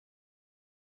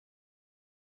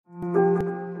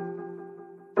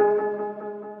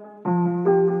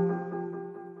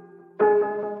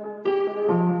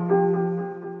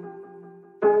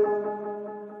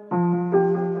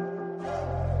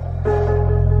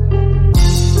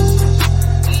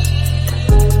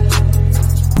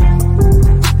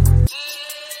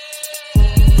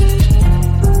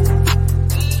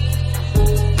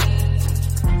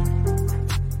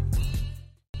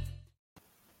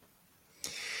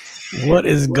What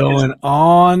is going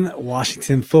on,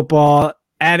 Washington football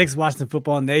addicts? Washington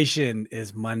Football Nation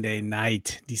is Monday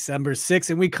night, December 6th,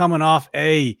 and we coming off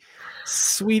a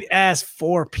sweet ass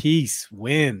 4-piece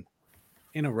win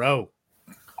in a row.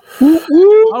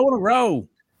 Oh, in a row.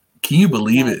 Can you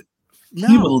believe it? No.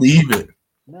 Can you believe it?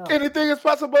 No. Anything is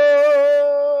possible.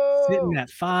 Sitting at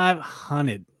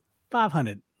 500.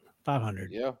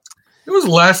 500. Yeah. It was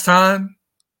the last time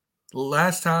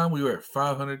we were at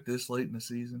 500 this late in the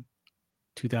season.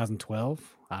 2012?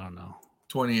 I don't know.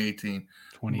 2018.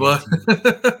 2018.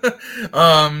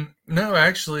 But no,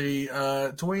 actually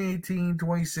 2018,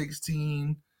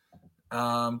 2016,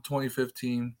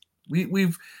 2015.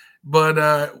 In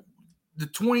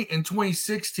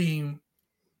 2016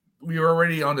 we were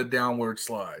already on the downward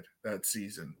slide that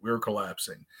season. We were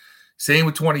collapsing. Same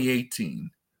with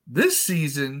 2018. This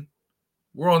season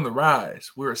we're on the rise.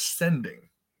 We're ascending.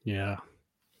 Yeah.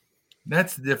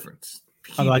 That's the difference.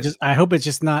 Although I hope it's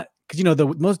just not, because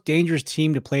the most dangerous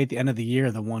team to play at the end of the year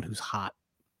are the one who's hot.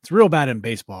 It's real bad in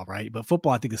baseball, right? But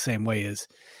football, I think the same way is,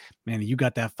 man, you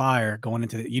got that fire going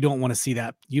into it. You don't want to see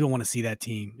that. You don't want to see that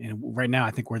team. And right now,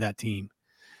 I think we're that team.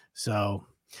 So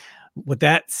with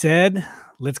that said,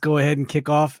 let's go ahead and kick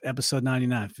off episode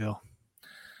 99, Phil.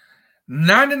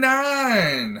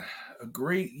 99, a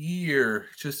great year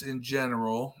just in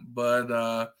general,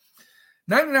 but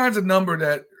 99 is a number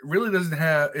that really doesn't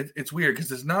have. It's weird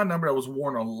because it's not a number that was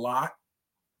worn a lot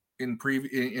in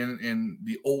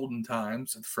the olden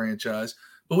times of the franchise.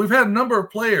 But we've had a number of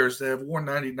players that have worn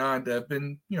 99 that have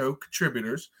been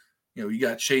contributors. You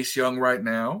got Chase Young right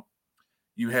now.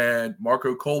 You had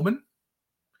Marco Coleman,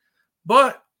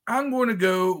 but I'm going to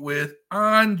go with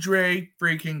Andre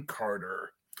freaking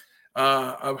Carter.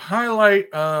 A highlight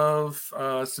of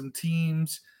some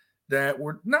teams that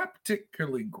were not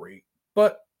particularly great,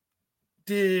 but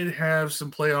did have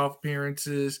some playoff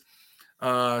appearances,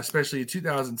 especially in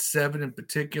 2007 in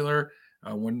particular,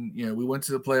 when we went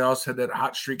to the playoffs, had that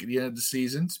hot streak at the end of the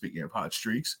season. Speaking of hot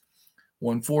streaks,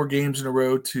 won 4 games in a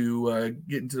row to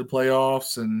get into the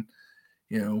playoffs, and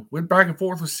went back and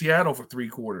forth with Seattle for 3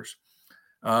 quarters.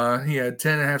 He had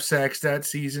 10.5 sacks that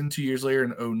season. 2 years later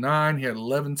in 2009, he had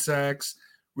 11 sacks.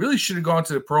 Really should have gone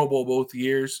to the Pro Bowl both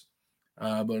years.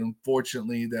 But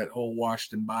unfortunately, that whole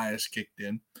Washington bias kicked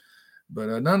in.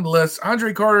 But nonetheless,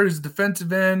 Andre Carter is a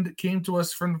defensive end. Came to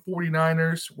us from the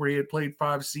 49ers, where he had played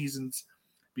 5 seasons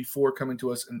before coming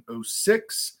to us in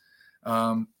 2006.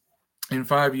 In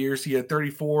 5 years, he had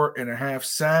 34.5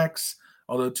 sacks.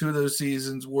 Although 2 of those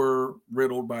seasons were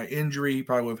riddled by injury, he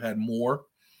probably would have had more.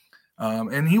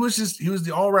 And he was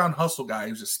the all-around hustle guy.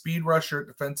 He was a speed rusher at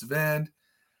defensive end.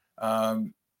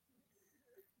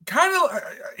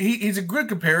 He's a good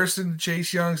comparison to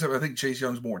Chase Young. So I think Chase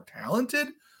Young's more talented,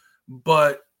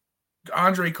 but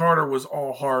Andre Carter was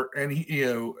all heart, and he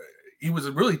was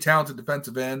a really talented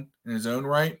defensive end in his own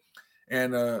right.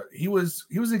 And he was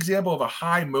an example of a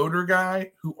high motor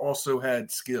guy who also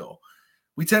had skill.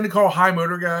 We tend to call high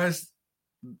motor guys,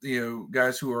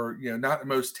 guys who are, not the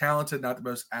most talented, not the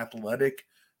most athletic,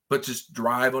 but just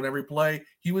drive on every play.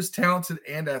 He was talented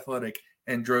and athletic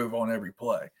and drove on every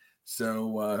play.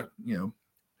 So,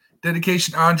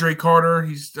 dedication Andre Carter.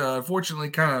 He's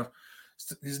fortunately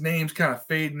his name's kind of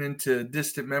fading into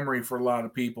distant memory for a lot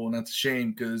of people, and that's a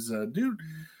shame because dude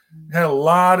had a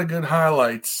lot of good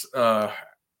highlights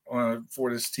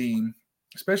for this team,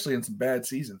 especially in some bad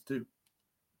seasons too.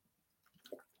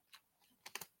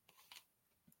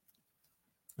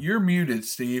 You're muted,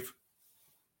 Steve.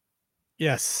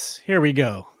 Yes, here we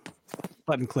go.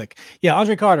 Button click. Yeah,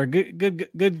 Andre Carter,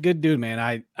 good dude,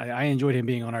 man. I enjoyed him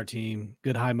being on our team.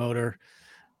 Good high motor.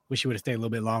 Wish he would have stayed a little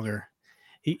bit longer.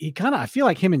 He kind of, I feel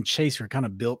like him and Chase are kind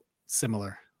of built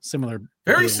similar.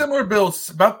 Very similar builds.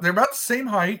 They're about the same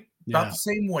height, about Yeah. the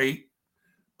same weight.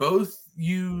 Both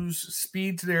use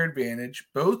speed to their advantage.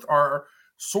 Both are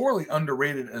sorely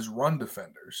underrated as run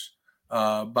defenders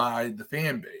by the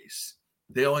fan base.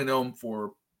 They only know him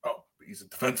for, he's a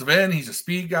defensive end. He's a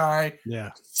speed guy.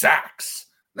 Yeah. Sacks.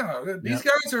 No, these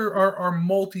guys are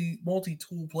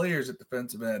multi-tool players at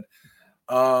defensive end.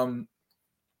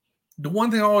 The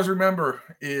one thing I always remember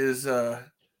is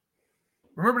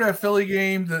remember that Philly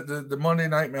game, the Monday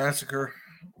Night Massacre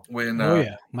when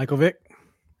Michael Vick.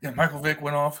 Yeah, Michael Vick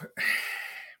went off.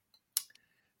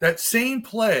 That same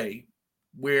play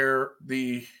where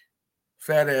the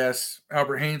fat ass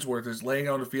Albert Haynesworth is laying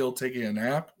on the field taking a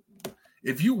nap.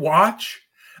 If you watch,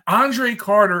 Andre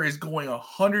Carter is going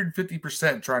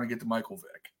 150% trying to get to Michael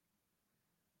Vick.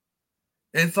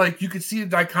 And it's like you could see a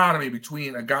dichotomy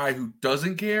between a guy who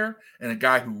doesn't care and a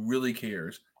guy who really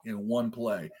cares in one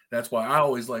play. That's why I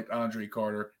always liked Andre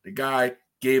Carter. The guy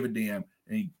gave a damn,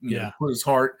 and he put his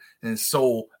heart and his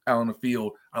soul out on the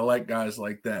field. I like guys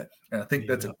like that, and I think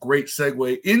that's a great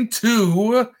segue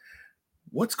into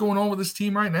what's going on with this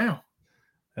team right now.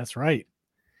 That's right.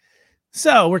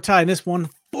 So we're tying this one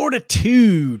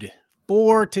 4-2.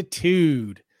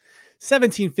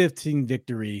 17-15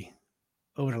 victory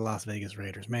over the Las Vegas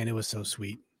Raiders. Man, it was so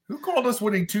sweet. Who called us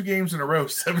winning 2 games in a row,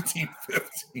 17-15?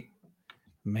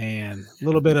 Man, a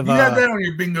little bit of you got that on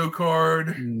your bingo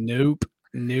card. Nope.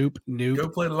 Go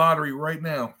play the lottery right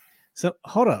now. So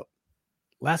hold up.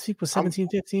 Last week was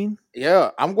 17-15?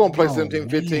 Yeah, I'm going to play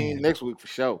 17-15 next week for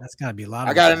sure. That's got to be a lot.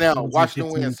 I got it now. Watch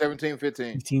them win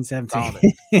 17-15.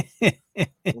 15-17.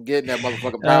 I'm getting that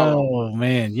motherfucking power. Oh,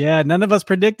 man. Yeah, none of us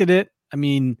predicted it. I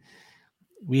mean,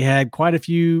 we had quite a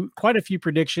few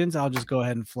predictions. I'll just go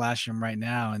ahead and flash them right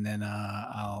now, and then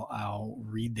I'll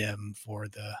read them for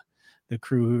the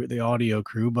crew, the audio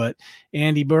crew. But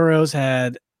Andy Burrows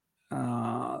had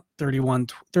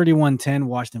 31-10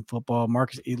 Washington football.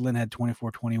 Marcus Edelin had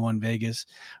 24-21 Vegas.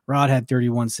 Rod had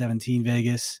 31-17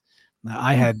 Vegas.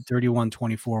 I had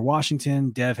 31-24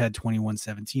 Washington. Dev had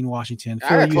 21-17 Washington.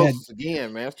 Phil, you had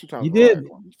again, man. That's 2 times. You did.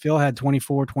 Phil had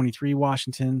 24-23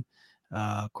 Washington.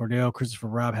 Cordell Christopher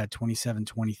Robb had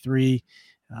 27-23.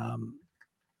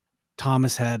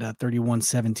 Thomas had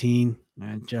 31-17.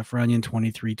 And Jeff Runyon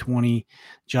 23-20.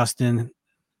 Justin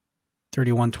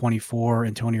 31-24,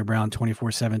 Antonio Brown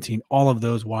 24-17, all of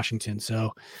those Washington.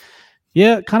 So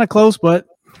yeah, kind of close, but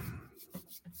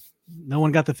no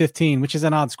one got the 15, which is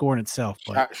an odd score in itself.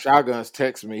 But Shotguns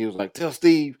texted me. He was like, tell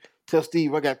Steve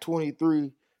I got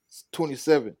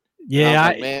 23-27.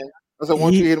 Yeah, man. I said, why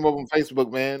don't you hit him up on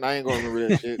Facebook, man? I ain't gonna remember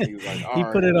that shit. He was like, he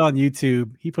put it on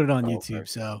YouTube. Okay.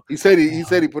 So he said he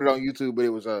put it on YouTube, but it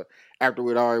was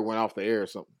after it already went off the air or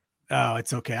something. Oh,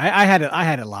 it's okay. I had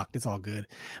it locked. It's all good.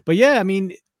 But yeah, I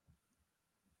mean,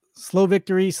 slow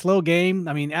victory, slow game.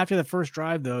 I mean, after the first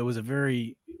drive, though, it was a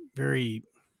very, very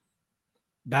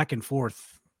back and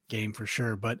forth game for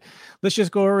sure. But let's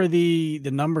just go over the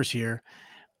numbers here.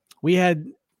 We had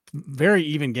very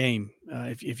even game.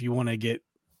 If you want to get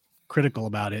critical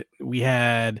about it, we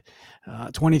had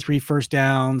 23 first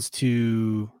downs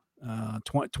to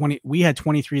 20. We had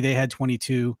 23. They had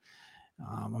 22.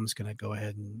 I'm just going to go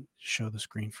ahead and show the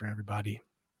screen for everybody.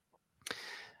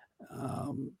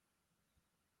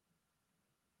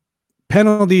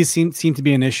 Penalties seem to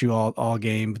be an issue all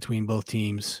game between both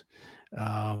teams.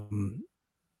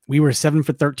 We were 7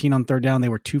 for 13 on third down. They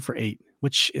were 2 for 8,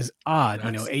 which is odd.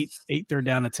 That's, eight third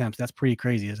down attempts. That's pretty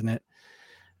crazy, isn't it?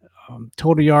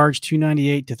 Total yards,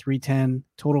 298 to 310.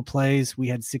 Total plays, we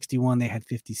had 61. They had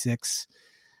 56.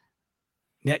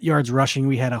 Net yards rushing,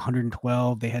 we had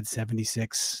 112. They had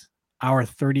 76. Our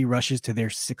 30 rushes to their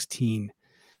 16.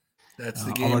 That's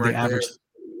the game right there.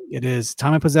 It is.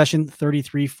 Time of possession,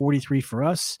 33-43 for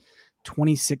us,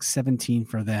 26-17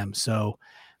 for them. So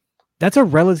that's a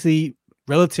relatively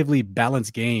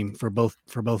balanced game for both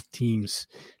teams.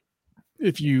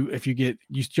 If you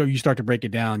start to break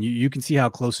it down, you can see how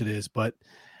close it is. But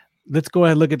let's go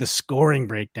ahead and look at the scoring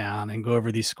breakdown and go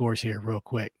over these scores here real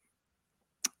quick.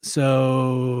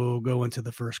 So go into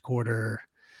the first quarter.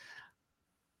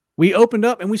 We opened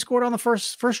up and we scored on the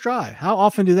first drive. How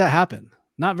often do that happen?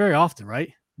 Not very often,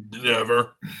 right?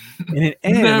 Never. And it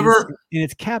ends, never. And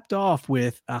it's capped off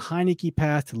with a Heineke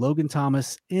pass to Logan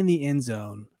Thomas in the end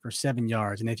zone for 7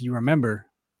 yards. And if you remember,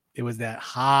 it was that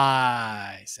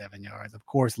high 7 yards. Of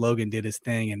course, Logan did his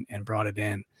thing and brought it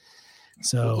in.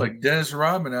 So like Dennis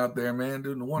Rodman out there, man,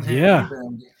 doing the one hand. Yeah.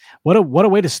 What a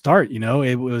way to start.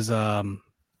 It was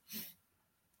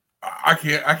I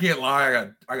can't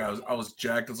lie. I was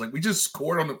jacked. I was like, we just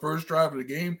scored on the first drive of the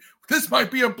game. This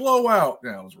might be a blowout.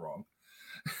 Yeah, I was wrong.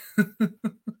 And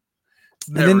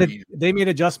then they made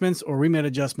adjustments, or we made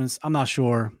adjustments. I'm not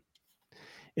sure.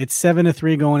 It's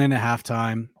 7-3 going into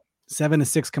halftime.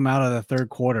 7-6 come out of the third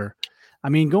quarter. I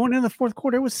mean, going into the fourth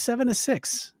quarter, it was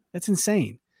 7-6. That's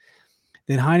insane.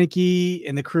 Then Heineke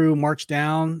and the crew march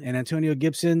down, and Antonio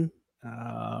Gibson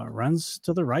runs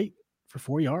to the right for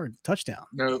 4 yards, touchdown.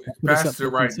 No, pass to the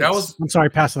right.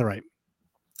 Pass to the right.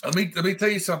 Let me tell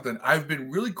you something. I've been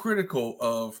really critical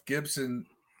of Gibson,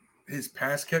 his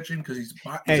pass catching, because he's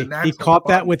a natural. He caught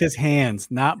that with his hands,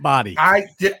 not body. I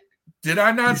did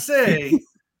I not say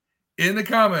in the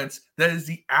comments that is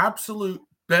the absolute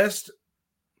best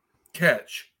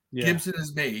catch Gibson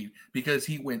has made, because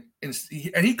he went and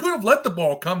he could have let the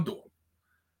ball come to him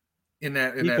in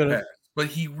that pass, but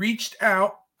he reached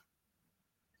out.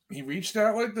 He reached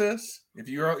out like this. If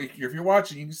you're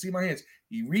watching, you can see my hands.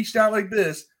 He reached out like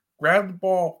this, grabbed the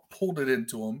ball, pulled it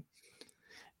into him,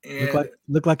 and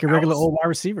looked like a regular old wide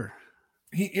receiver.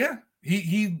 He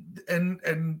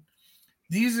And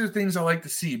these are things I like to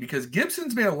see because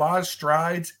Gibson's made a lot of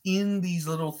strides in these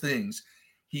little things.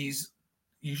 He's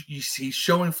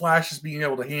showing flashes being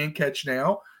able to hand catch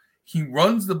now. When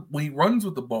he runs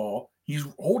with the ball, he's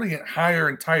holding it higher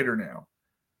and tighter now.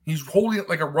 He's holding it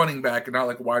like a running back and not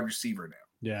like a wide receiver now.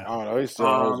 Yeah, I don't know. He still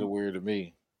holds it weird to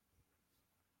me.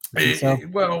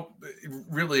 Well,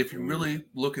 really, if you really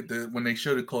look at when they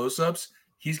show the close-ups,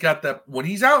 he's got that when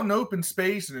he's out in open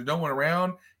space and there's no one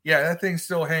around. Yeah, that thing's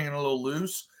still hanging a little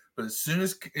loose. But as soon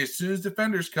as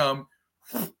defenders come,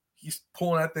 he's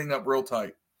pulling that thing up real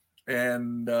tight.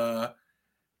 And these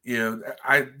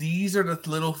are the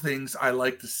little things I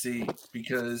like to see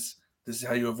because this is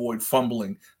how you avoid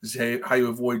fumbling. This is how you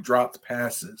avoid dropped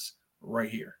passes right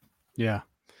here. Yeah.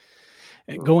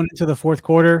 And going into the fourth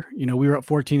quarter, we were up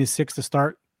 14-6 to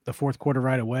start the fourth quarter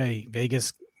right away.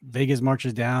 Vegas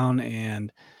marches down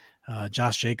and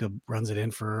Josh Jacob runs it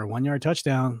in for a 1-yard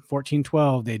touchdown,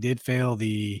 14-12. They did fail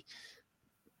the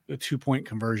 2-point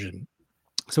conversion.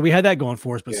 So we had that going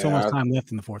for us, but so much time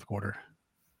left in the fourth quarter.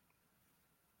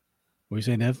 What are you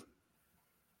saying, Nev?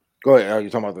 Go ahead. Are you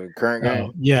talking about the current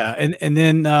game? Yeah. And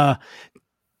then the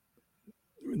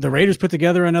Raiders put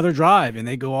together another drive and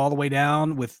they go all the way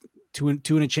down with two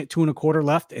and a quarter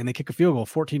left and they kick a field goal,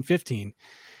 14-15.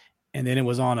 And then it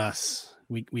was on us.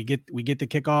 We get the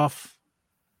kickoff.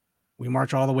 We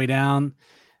march all the way down.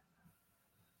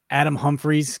 Adam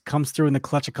Humphries comes through in the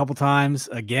clutch a couple times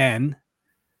again.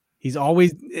 He's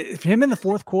always him in the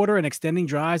fourth quarter and extending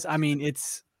drives. I mean,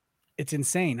 it's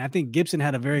insane. I think Gibson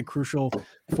had a very crucial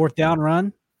fourth down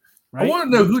run. Right? I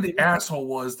want to know who the asshole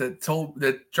was that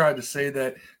tried to say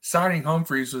that signing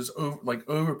Humphries was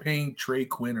overpaying Trey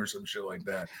Quinn or some shit like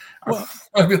that. Well,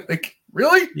 I mean, like,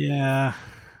 really? Yeah,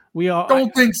 we all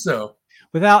don't think so.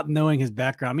 Without knowing his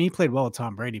background, I mean, he played well with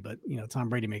Tom Brady, but Tom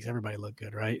Brady makes everybody look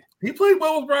good, right? He played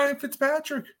well with Ryan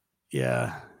Fitzpatrick.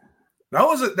 Yeah, that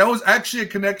was actually a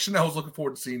connection I was looking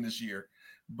forward to seeing this year,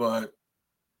 but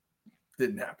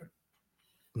didn't happen.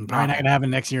 Probably not gonna happen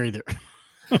next year either.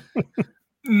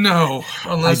 No,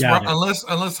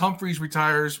 unless Humphries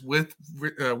retires with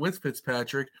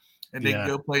Fitzpatrick, and they can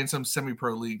go play in some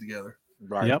semi-pro league together.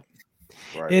 Right. Yep.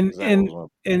 Right.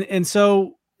 And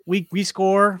so we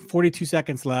score 42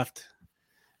 seconds left.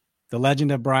 The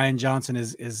legend of Brian Johnson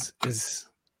is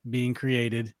being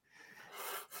created.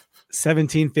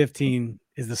 17-15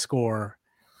 is the score.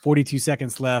 42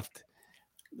 seconds left.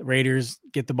 The Raiders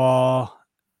get the ball.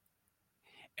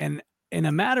 And in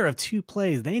a matter of 2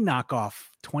 plays, they knock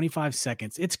off 25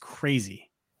 seconds. It's crazy,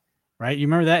 right? You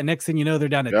remember that? Next thing you know, they're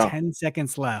down to 10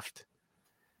 seconds left.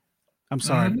 I'm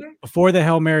sorry. Mm-hmm. Before the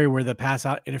Hail Mary where the pass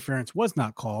out interference was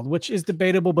not called, which is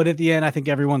debatable, but at the end, I think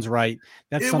everyone's right.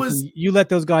 You let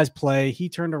those guys play. He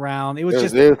turned around. It was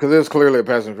because it was clearly a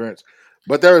pass interference.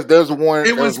 But there's one.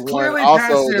 It was clearly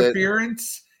pass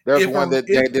interference. There's one that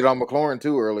they did on McLaurin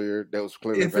too earlier. That was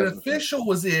clearly. If an official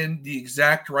was in the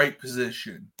exact right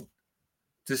position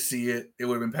to see it, it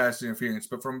would have been pass interference.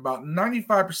 But from about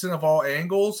 95% of all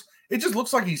angles, it just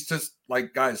looks like he's just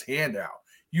like got his hand out.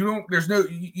 You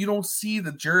don't see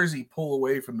the jersey pull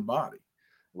away from the body.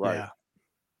 Right. Yeah.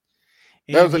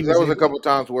 That was a couple of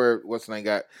times where what's the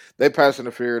name they pass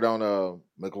interfered on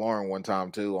McLaurin one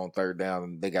time too on third down,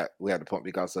 and we had to pump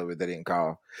because of it. They didn't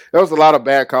call. There was a lot of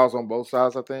bad calls on both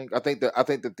sides. I think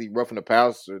that the roughing the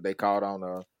passer they called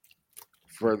on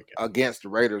against the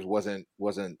Raiders wasn't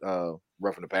roughing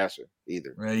the passer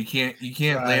either. Right. You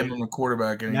can't land on the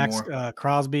quarterback anymore. Max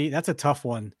Crosby, that's a tough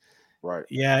one. Right.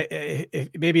 Yeah.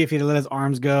 Maybe if he'd let his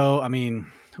arms go, I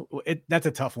mean, that's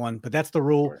a tough one, but that's the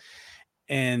rule. Right.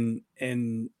 And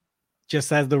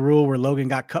just as the rule where Logan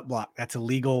got cut blocked, that's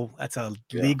illegal. That's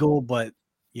legal, but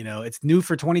it's new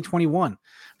for 2021.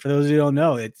 For those who don't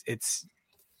know, it's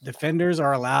defenders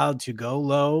are allowed to go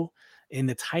low in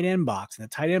the tight end box. In the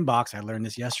tight end box, I learned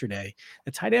this yesterday.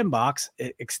 The tight end box,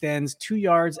 it extends 2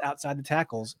 yards outside the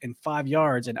tackles and 5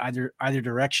 yards in either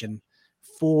direction,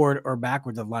 forward or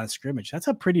backwards of the line of scrimmage. That's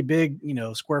a pretty big,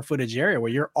 square footage area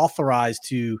where you're authorized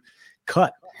to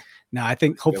cut. Now, I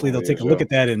think hopefully they'll take a look at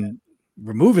that and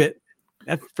remove it.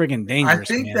 That's friggin' dangerous.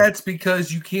 I think that's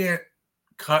because you can't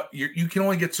cut. You can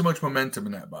only get so much momentum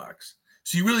in that box.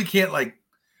 So you really can't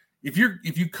if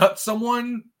you cut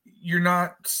someone, you're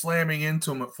not slamming into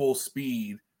them at full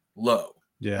speed low.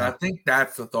 Yeah, and I think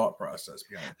that's the thought process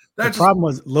behind it. The problem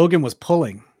was Logan was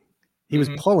pulling. He was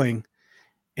pulling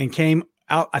and came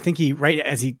out. I think right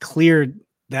as he cleared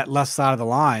that left side of the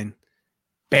line,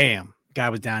 bam. Guy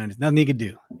was down and there's nothing he could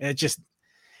do. It just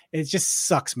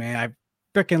sucks, man. I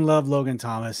freaking love Logan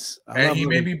Thomas. And he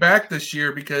may be back this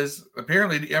year because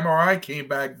apparently the MRI came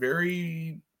back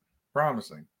very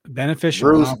promising.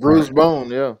 Beneficial. Bruised bone,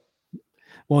 yeah.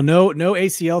 Well, no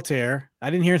ACL tear. I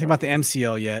didn't hear anything about the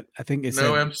MCL yet. I think it's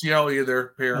no MCL either.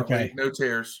 Apparently, okay. No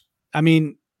tears. I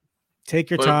mean, take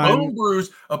your time.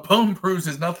 A bone bruise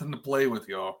is nothing to play with,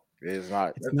 y'all. It is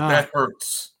not. That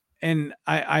hurts. And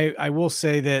I will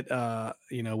say that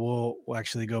we'll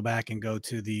actually go back and go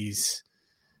to these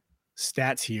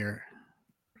stats here.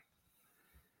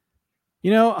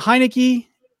 Heineke,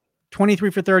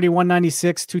 23 for 30,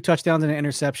 196, 2 touchdowns and an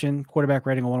interception, quarterback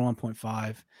rating of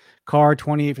 101.5. Carr,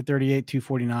 28 for 38,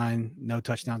 249, no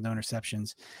touchdowns, no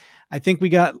interceptions. I think we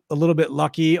got a little bit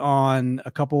lucky on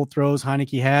a couple of throws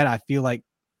Heineke had. I feel like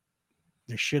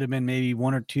there should have been maybe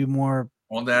one or two more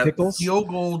on that pickles. Field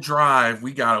goal drive.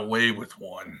 We got away with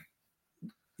one.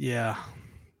 Yeah.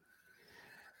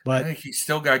 But I think he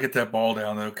still got to get that ball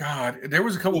down, though. God, there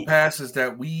was a couple passes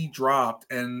that we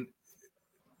dropped, and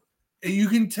you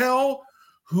can tell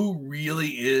who really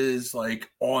is like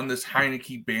on this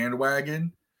Heineke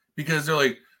bandwagon because they're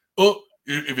like, oh,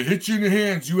 if it hits you in the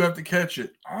hands, you have to catch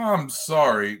it. I'm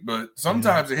sorry, but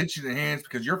sometimes it hits you in the hands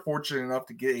because you're fortunate enough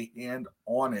to get a hand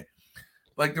on it.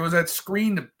 Like there was that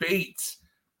screen to Bates,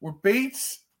 where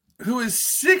Bates, who is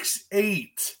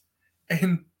 6'8"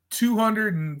 and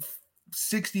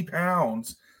 260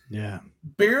 pounds,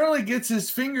 barely gets his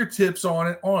fingertips on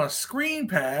it on a screen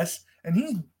pass, and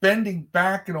he's bending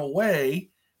back and away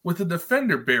with the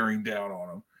defender bearing down on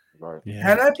him. Right. Yeah,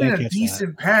 had that been a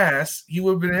decent pass, he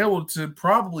would have been able to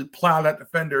probably plow that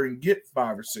defender and get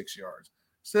 5 or 6 yards.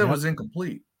 Instead, it was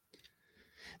incomplete.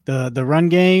 The run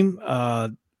game,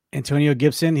 Antonio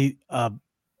Gibson, he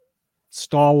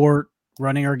stalwart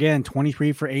running again,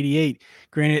 23 for 88.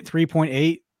 Granted,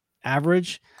 3.8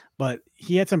 average, but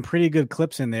he had some pretty good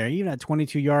clips in there. He even had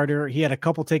 22-yarder. He had a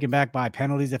couple taken back by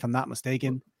penalties, if I'm not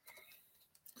mistaken.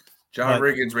 John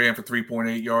Riggins ran for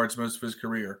 3.8 yards most of his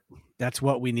career. That's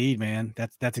what we need, man.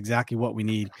 That's exactly what we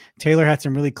need. Taylor had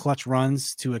some really clutch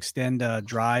runs to extend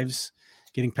drives,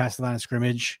 getting past the line of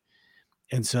scrimmage.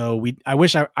 And so I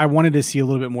wish I wanted to see a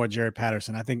little bit more Jaret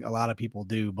Patterson. I think a lot of people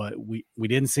do, but we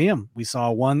didn't see him. We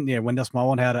saw one, Wendell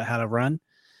Smallwood had a run,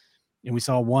 and we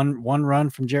saw one run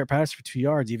from Jaret Patterson for 2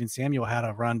 yards. Even Samuel had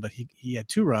a run, but he had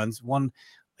 2 runs. One,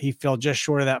 he fell just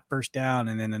short of that first down,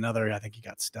 and then another, I think he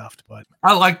got stuffed. But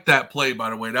I liked that play, by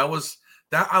the way. I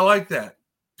like that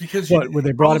because where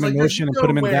they brought him in motion and put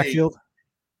him in the backfield.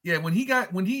 Yeah, when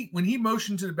he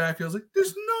motioned to the backfield, I was like,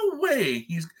 "There's no way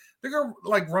they're gonna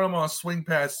like run him on a swing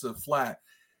pass to the flat."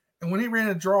 And when he ran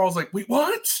a draw, I was like, "Wait,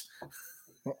 what?"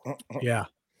 Yeah.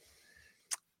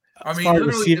 I mean,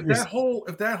 literally, if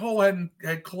that hole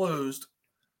had closed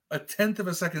a tenth of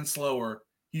a second slower,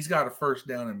 he's got a first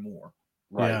down and more.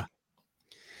 Right. Yeah.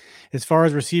 As far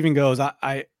as receiving goes,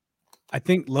 I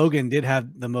think Logan did have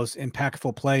the most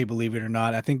impactful play, believe it or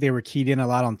not. I think they were keyed in a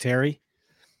lot on Terry,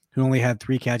 who only had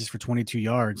 3 catches for 22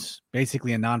 yards,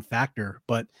 basically a non-factor.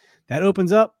 But that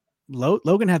opens up.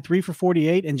 Logan had 3 for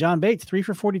 48, and John Bates 3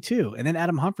 for 42, and then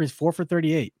Adam Humphries 4 for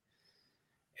 38.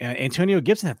 And Antonio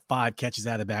Gibson had 5 catches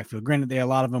out of the backfield. Granted, a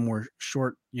lot of them were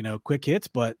short, quick hits,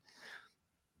 but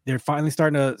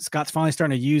Scott's finally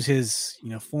starting to use his,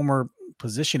 former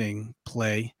positioning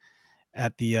play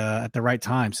at the right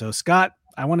time. So Scott,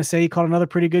 I want to say he caught another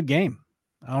pretty good game.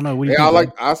 I don't know. What do you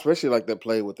think, I especially like that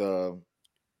play with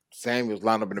Samuels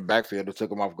lined up in the backfield that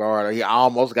took him off guard. He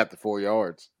almost got the 4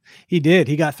 yards. He did.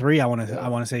 He got 3. I want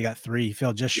to say he got 3. He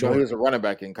fell just short. He was a running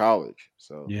back in college.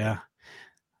 So yeah,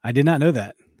 I did not know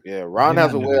that. Yeah, Ron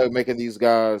has a way of making these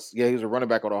guys. Yeah, he was a running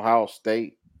back at Ohio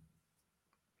State.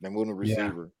 Then moving a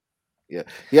receiver. Yeah,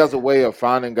 he has a way of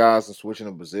finding guys and switching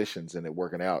them positions and it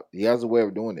working out. He has a way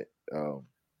of doing it.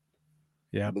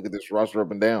 Look at this roster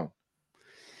up and down.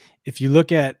 If you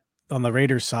look at on the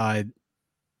Raiders side,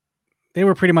 they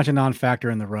were pretty much a non-factor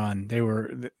in the run. They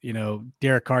were,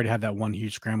 Derek Carr had that one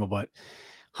huge scramble, but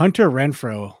Hunter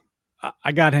Renfrow,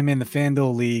 I got him in the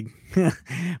FanDuel league,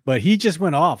 but he just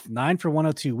went off 9 for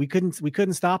 102. We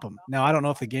couldn't stop him. Now I don't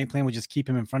know if the game plan would just keep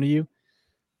him in front of you,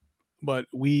 but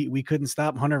we couldn't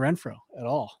stop Hunter Renfrow at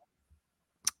all.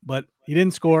 But he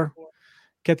didn't score,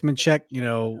 kept him in check,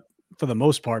 for the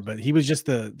most part. But he was just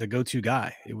the go-to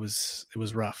guy. It was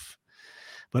rough.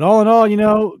 But all in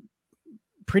all,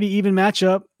 pretty even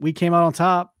matchup. We came out on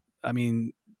top. I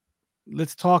mean,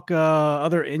 let's talk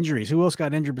other injuries. Who else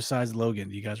got injured besides Logan?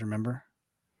 Do you guys remember?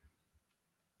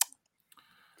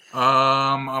 We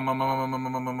didn't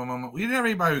have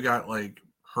anybody who got like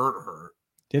hurt.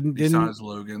 Besides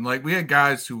Logan, like we had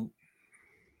guys who,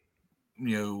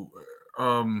 I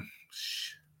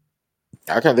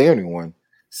can't think of anyone.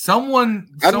 Someone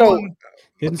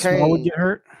didn't Smallwood get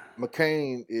hurt?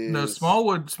 McCain is no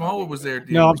Smallwood was there.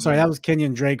 No, I'm sorry, that was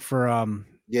Kenyon Drake for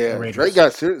yeah. the Drake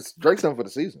got serious. Drake's done for the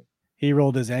season. He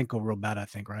rolled his ankle real bad, I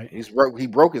think, right? He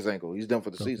broke his ankle. He's done for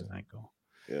the season. His ankle.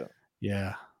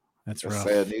 Yeah. That's rough.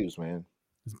 Sad news, man.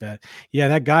 It's bad. Yeah,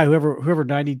 that guy, whoever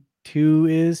 92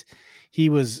 is,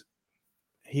 you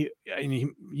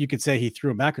could say he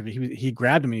threw him back. He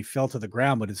grabbed him and he fell to the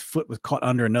ground, but his foot was caught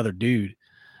under another dude.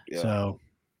 Yeah. So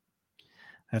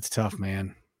that's tough,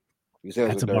 man.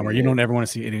 That's a bummer. You don't ever want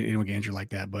to see anyone get injured like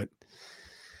that. But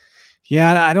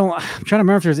yeah, I'm trying to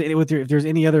remember if there's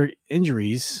any other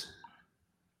injuries.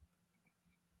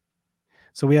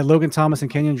 So we had Logan Thomas and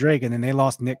Kenyon Drake, and then they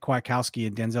lost Nick Kwiatkowski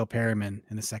and Denzel Perryman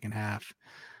in the second half.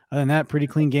 Other than that, pretty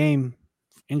clean game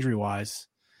injury-wise.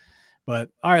 But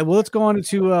all right, well, let's go on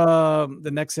into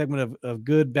the next segment of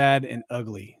good, bad, and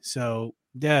ugly. So,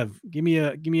 Dev, give me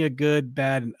a good,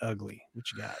 bad, and ugly. What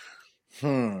you got?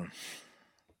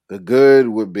 The good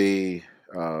would be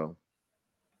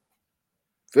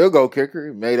field goal kicker.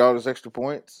 He made all his extra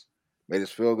points, made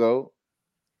his field goal.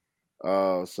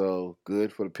 So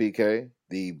good for the PK.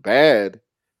 The bad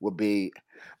would be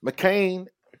McCain,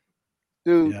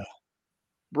 dude,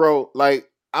 bro.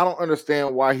 Like, I don't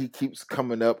understand why he keeps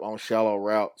coming up on shallow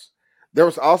routes. There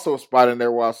was also a spot in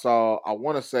there where I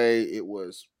want to say it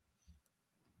was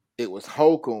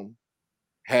Holcomb.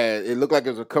 It looked like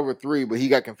it was a cover 3, but he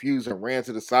got confused and ran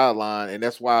to the sideline, and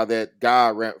that's why that guy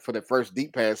ran for the first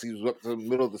deep pass. He was up to the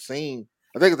middle of the seam.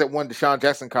 I think it's that one Deshaun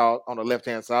Jackson called on the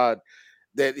left-hand side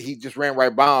that he just ran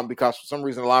right by him because for some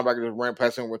reason the linebacker just ran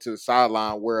past him and went to the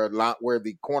sideline where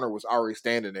the corner was already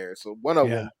standing there. So one of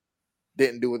them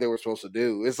didn't do what they were supposed to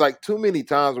do. It's like too many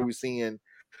times where we're seeing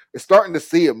it's starting to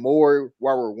see it more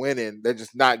while we're winning. They're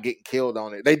just not getting killed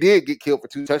on it. They did get killed for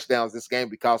 2 touchdowns this game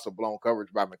because of blown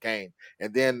coverage by McCain.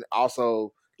 And then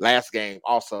also last game,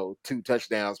 also 2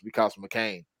 touchdowns because of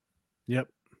McCain. Yep.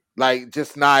 Like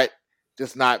just not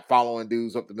following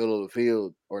dudes up the middle of the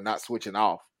field or not switching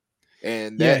off.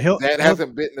 And that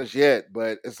hasn't bitten us yet,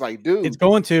 but it's like, dude. It's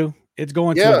going to. It's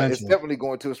going to eventually. It's definitely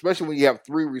going to, especially when you have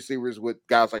 3 receivers with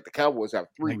guys like the Cowboys have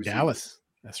 3 receivers. Dallas.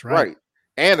 That's right.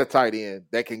 And a tight end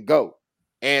that can go.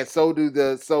 And so do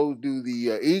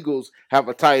the Eagles have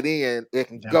a tight end that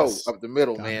can go up the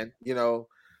middle, man. You know.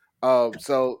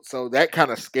 So that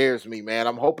kind of scares me, man.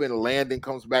 I'm hoping Landon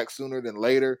comes back sooner than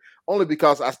later, only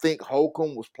because I think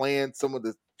Holcomb was playing some of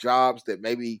the jobs that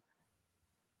maybe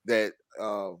that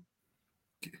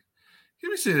Let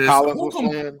me say this.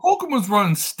 Holcomb was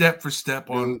running step for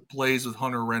step on plays with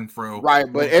Hunter Renfrow. Right,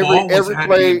 but every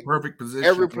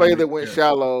play that went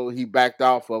shallow, he backed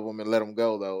off of him and let him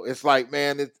go, though. It's like,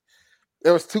 man,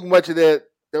 there was too much of that.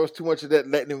 There was too much of that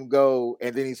letting him go,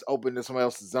 and then he's open to somebody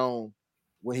else's zone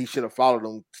when he should have followed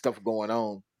him, stuff going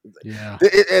on. Yeah.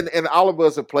 And all of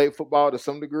us have played football to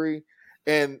some degree,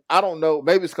 and I don't know,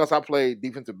 maybe it's because I played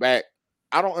defensive back.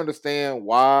 I don't understand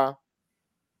why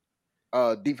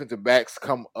defensive backs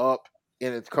come up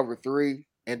in its cover 3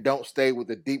 and don't stay with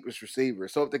the deepest receiver.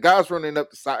 So if the guy's running up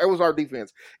the side, it was our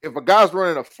defense. If a guy's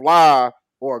running a fly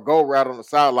or a go route on the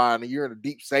sideline and you're in a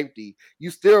deep safety, you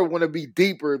still want to be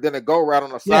deeper than a go route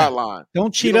on the sideline.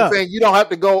 Don't cheat up. You don't have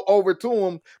to go over to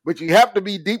him, but you have to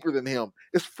be deeper than him.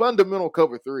 It's fundamental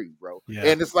cover 3, bro. Yeah.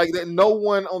 And it's like that no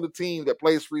one on the team that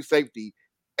plays free safety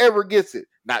ever gets it.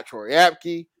 Not Troy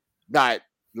Apke, not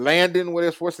Landon when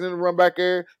it's forcing him to run back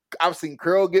there. I've seen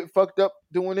Curl get fucked up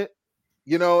doing it,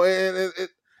 you know, and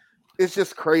it's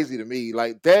just crazy to me.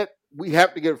 Like that, we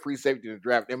have to get a free safety in the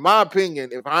draft. In my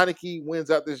opinion, if Heineke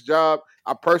wins out this job,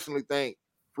 I personally think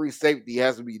free safety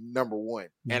has to be number 1.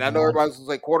 And I know everybody's going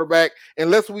to say quarterback,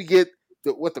 unless we get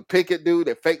what the Pickett dude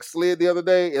that fake slid the other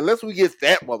day, unless we get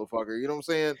that motherfucker, you know what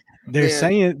I'm saying?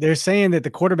 They're saying that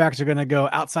the quarterbacks are going to go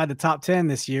outside the top 10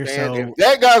 this year. Man, so if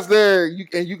that guy's there, you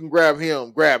can grab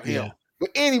him. Yeah. But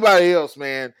anybody else,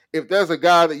 man, if there's a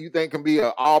guy that you think can be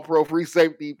an all-pro free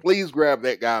safety, please grab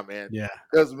that guy, man. Yeah.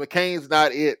 Because McCain's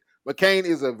not it. McCain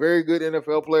is a very good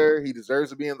NFL player. He deserves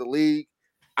to be in the league.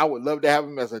 I would love to have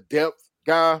him as a depth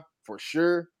guy for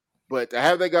sure. But to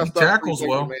have that guy start tackles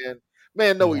well,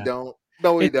 man, no, he don't.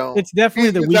 No, he don't. It's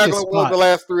definitely the weakest spot. The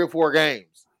last 3 or 4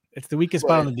 games. It's the weakest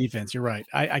spot on the defense. You're right.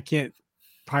 I can't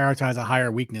prioritize a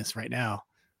higher weakness right now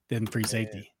than free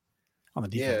safety on the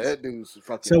defense. Yeah, that dude's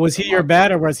fucking. So was he your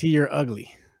bad or was he your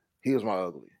ugly? He was my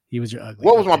ugly. He was your ugly.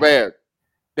 What was my bad?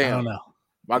 Damn. I don't know.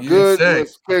 My good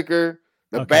was kicker.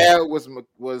 The bad was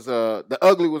the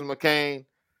ugly was McCain.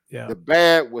 Yeah. The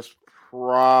bad was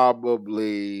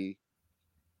probably.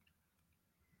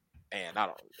 Man, I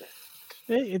don't.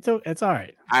 It's all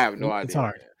right. I have no idea. It's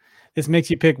hard. Man. This makes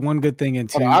you pick one good thing and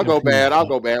 2. I'll go bad.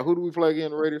 Who do we play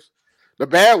again? The Raiders. The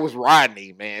bad was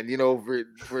Rodney, man. You know,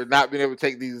 for not being able to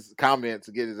take these comments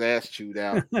and get his ass chewed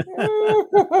out. You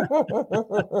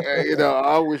know,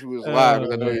 I wish we was live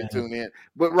because I know you tune in.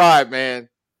 But Rod, man,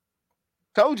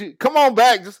 told you, come on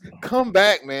back. Just come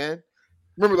back, man.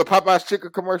 Remember the Popeye's chicken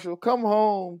commercial? Come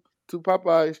home to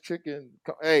Popeye's chicken.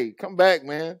 Hey, come back,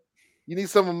 man. You need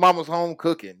some of Mama's home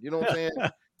cooking. You know what I'm saying?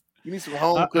 You need some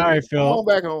home cooking. All right, Phil. Come on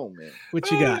back home, man. What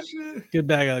you got? Good,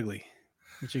 bad, ugly.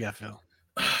 What you got, Phil?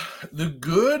 The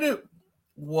good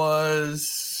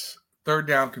was third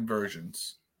down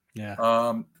conversions.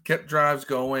 Yeah. Kept drives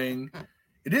going.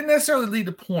 It didn't necessarily lead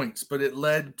to points, but it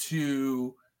led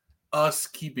to us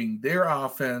keeping their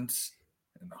offense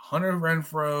and the Hunter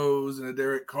Renfrows and the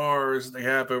Derek Carrs they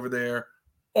have over there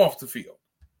off the field.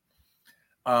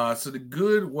 So the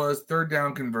good was third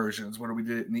down conversions, whether we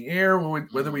did it in the air or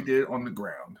whether we did it on the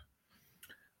ground.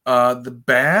 The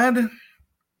bad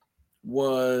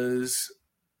was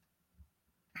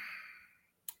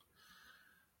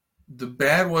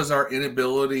our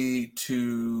inability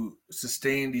to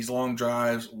sustain these long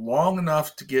drives long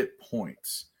enough to get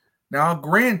points. Now,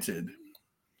 granted,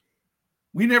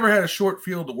 we never had a short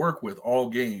field to work with all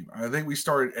game. I think we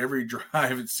started every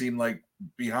drive, it seemed like,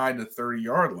 behind the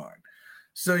 30-yard line.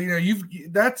 So, you know,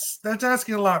 that's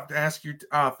asking a lot to ask your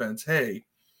offense, hey,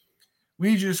 we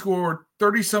need you to score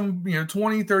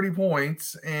 20, 30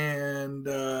 points, and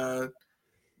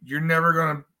you're never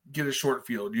going to get a short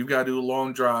field. You've got to do a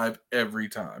long drive every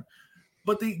time.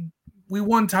 But we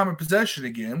won time of possession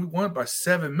again. We won it by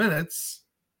 7 minutes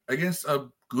against a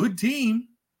good team.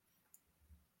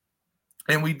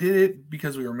 And we did it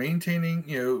because we were maintaining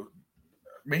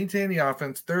the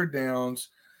offense, third downs.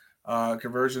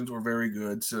 Conversions were very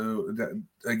good. So that,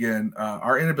 again,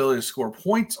 our inability to score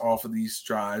points off of these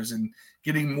drives and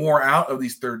getting more out of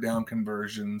these third down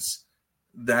conversions,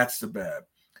 that's the bad.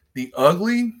 The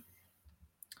ugly,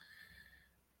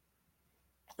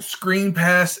 screen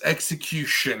pass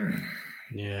execution.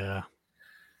 Yeah.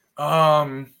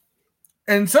 And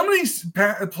some of these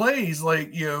plays,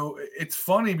 like, you know, it's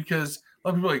funny because a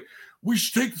lot of people are like, we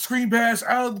should take the screen pass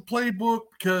out of the playbook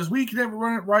because we can never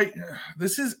run it right.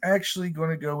 This is actually going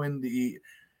to go in the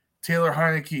Taylor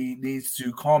Heinicke needs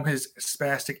to calm his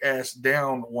spastic ass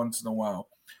down once in a while.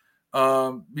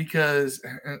 Because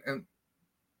and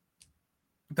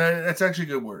that's actually a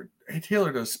good word. Hey,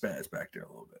 Taylor does spaz back there a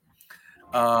little bit.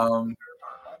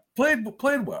 Played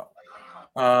well.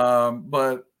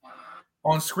 But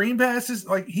on screen passes,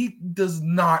 like, he does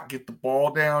not get the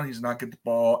ball down. He's not get the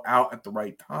ball out at the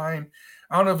right time.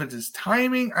 I don't know if it's his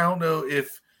timing. I don't know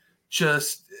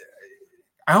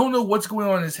what's going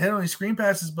on in his head on these screen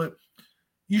passes, but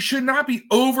you should not be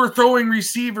overthrowing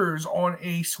receivers on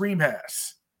a screen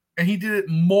pass. And he did it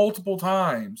multiple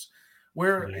times.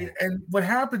 And what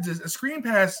happens is a screen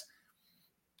pass,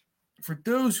 for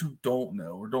those who don't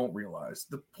know or don't realize,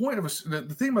 the point of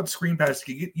the thing about the screen pass,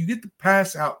 you get the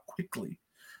pass out quickly,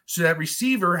 so that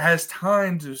receiver has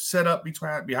time to set up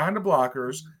behind the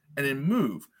blockers and then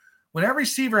move. When that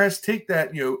receiver has to take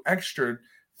that extra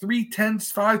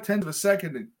 5/10 of a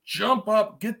second to jump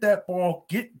up, get that ball,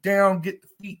 get down, get the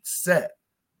feet set.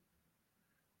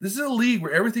 This is a league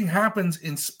where everything happens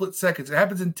in split seconds. It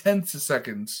happens in tenths of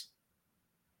seconds.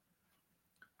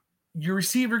 Your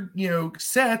receiver,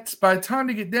 sets. By the time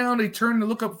they get down, they turn to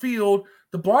look upfield.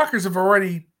 The blockers have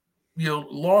already,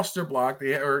 lost their block.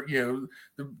 The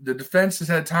defense has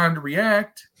had time to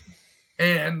react,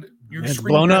 and you're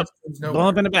blown up in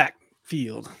the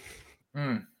backfield.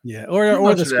 Yeah,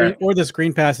 or the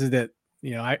screen passes that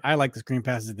I like the screen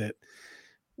passes that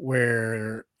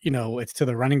where it's to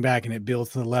the running back and it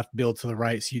builds to the left, builds to the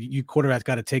right. So you quarterback's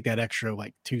got to take that extra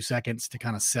 2 seconds to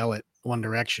kind of sell it one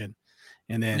direction.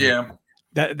 And then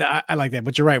that I like that,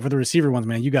 but you're right, for the receiver ones,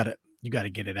 man, you got to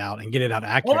get it out and get it out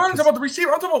accurate. Well, I'm talking about the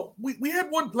receiver. I'm talking about we had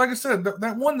one, like I said,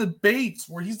 that one, the Bates,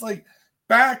 where he's like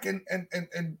back and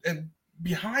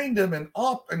behind him and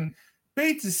up, and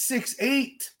Bates is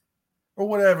 6'8" or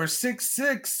whatever,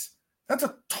 6'6". That's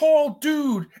a tall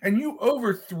dude, and you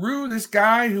overthrew this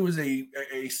guy who is a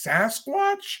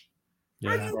Sasquatch.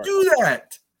 How do you do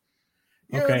that?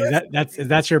 Okay,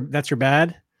 that's your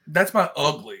bad. That's my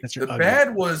ugly. The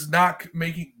bad was not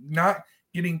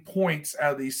getting points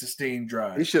out of these sustained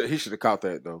drives. He should have caught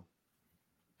that though.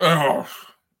 Oh,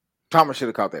 Thomas should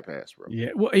have caught that pass, bro.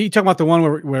 Yeah. Well, you talking about the one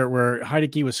where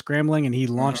Heinicke was scrambling and he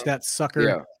launched that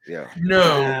sucker? Yeah.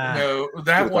 No,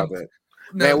 that one.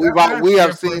 Man, we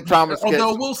have seen Thomas.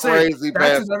 Although we'll say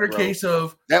that's another case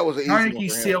of that was an easy Heinicke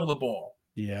sailed the ball.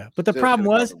 Yeah, but the problem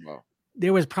was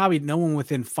there was probably no one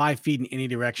within 5 feet in any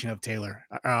direction of Taylor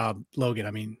Logan.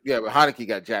 I mean, yeah, but Heinicke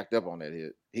got jacked up on that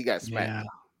hit. He got smacked.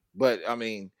 But I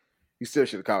mean, he still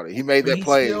should have caught it. He made that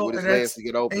play with his legs to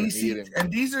get open.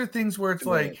 And these are things where it's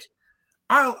like,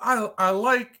 I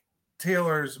like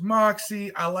Taylor's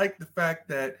moxie. I like the fact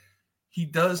that he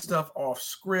does stuff off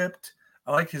script.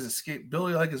 I like his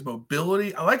escapability. I like his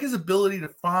mobility. I like his ability to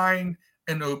find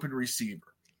an open receiver.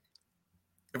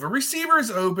 If a receiver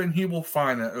is open, he will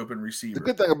find that open receiver. The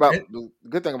good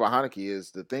thing about Heinicke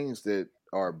is the things that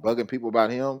are bugging people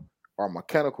about him are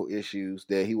mechanical issues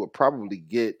that he will probably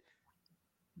get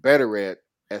better at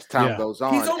as time goes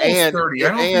on. He's almost 30. I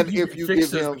don't think if you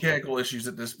fix those mechanical issues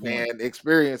at this point. And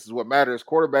experience is what matters.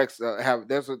 Quarterbacks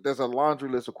there's a laundry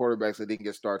list of quarterbacks that didn't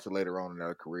get started later on in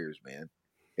their careers, man.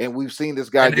 And we've seen this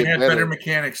guy get better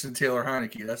mechanics than Taylor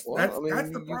Heinicke. That's the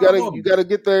problem. You got to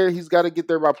get there. He's got to get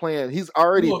there by playing. He's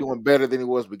already doing better than he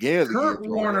was beginning of the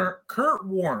year. Kurt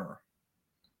Warner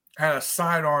had a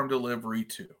sidearm delivery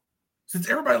too. Since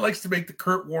everybody likes to make the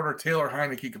Kurt Warner Taylor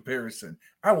Heinicke comparison,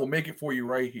 I will make it for you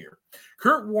right here.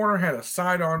 Kurt Warner had a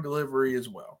sidearm delivery as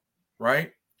well,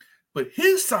 right? But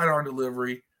his sidearm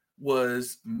delivery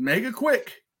was mega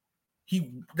quick.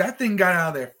 That thing got out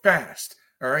of there fast.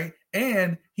 All right.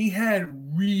 And he had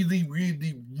really,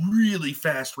 really, really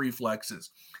fast reflexes.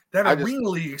 That Arena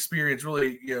League experience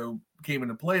really, came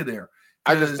into play there.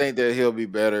 I just think that he'll be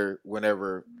better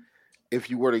if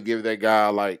you were to give that guy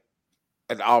like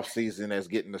an off season as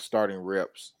getting the starting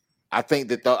reps. I think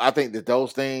that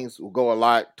those things will go a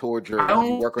lot towards your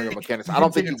work on your mechanics. I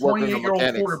don't think you work on your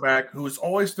mechanics. Quarterback who is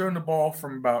always throwing the ball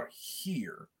from about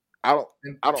here. I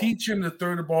don't teach him to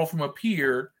throw the ball from up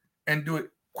here and do it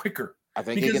quicker. I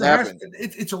think it can happen.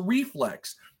 It's a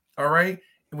reflex. All right.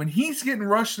 And when he's getting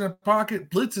rushed in the pocket,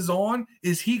 blitz is on.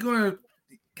 Is he going to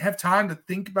have time to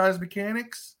think about his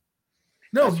mechanics?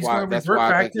 No, he's going to revert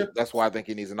back to. That's why I think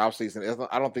he needs an offseason.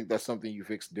 I don't think that's something you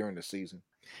fix during the season.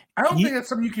 I don't think that's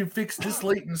something you can fix this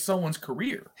late in someone's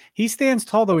career. He stands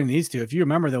tall though he needs to. If you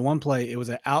remember the one play, it was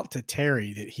an out to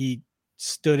Terry that he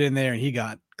stood in there and he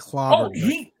got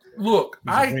clobbered. Look,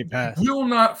 I will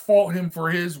not fault him for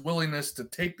his willingness to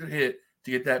take the hit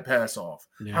to get that pass off.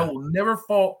 Yeah. I will never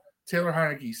fault Taylor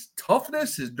Heinicke's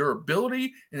toughness, his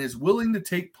durability, and his willing to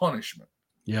take punishment.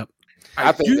 Yep.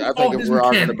 I think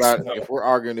if we're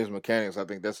arguing his mechanics, I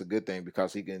think that's a good thing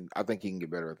because I think he can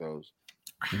get better at those.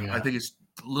 Yeah. I think it's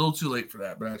a little too late for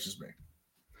that, but that's just me.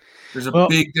 There's a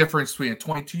big difference between a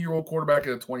 22-year-old quarterback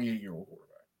and a 28-year-old quarterback.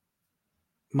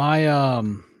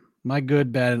 My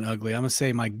good, bad, and ugly. I'm going to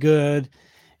say my good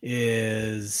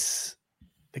is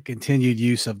the continued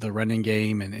use of the running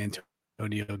game and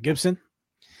Antonio Gibson.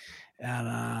 And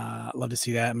I'd love to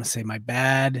see that. I'm going to say my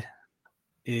bad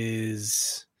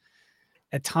is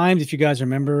at times, if you guys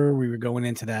remember, we were going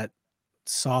into that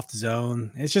soft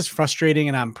zone. It's just frustrating,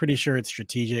 and I'm pretty sure it's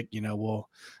strategic. We'll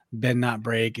bend, not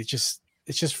break. It's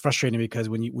just frustrating because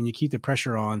when you keep the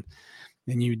pressure on,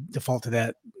 then you default to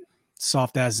that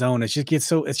soft ass zone. It's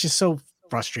just so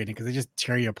frustrating because they just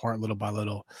tear you apart little by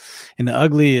little. And the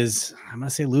ugly is, I'm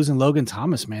gonna say, losing Logan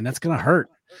Thomas, man. That's gonna hurt.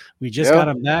 We just got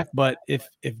him back, but if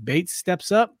Bates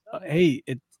steps up,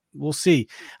 we'll see.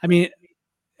 I mean,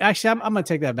 actually, I'm gonna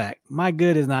take that back. My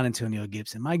good is not Antonio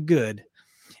Gibson. My good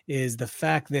is the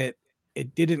fact that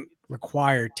it didn't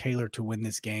require Taylor to win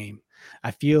this game. I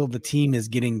feel the team is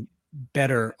getting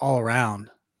better all around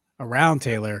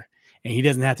Taylor, and he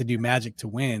doesn't have to do magic to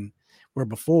win. Where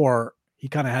before he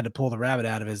kind of had to pull the rabbit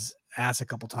out of his ass a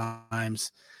couple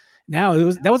times. Now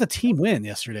that was a team win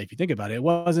yesterday. If you think about it, it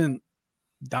wasn't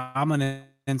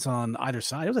dominance on either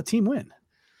side. It was a team win.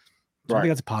 So I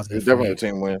think that's a positive. It's definitely a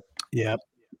team win. Yep.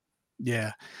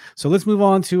 Yeah. So let's move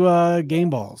on to game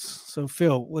balls. So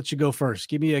Phil, we'll let you go first.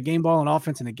 Give me a game ball on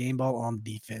offense and a game ball on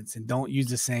defense, and don't use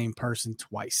the same person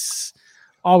twice.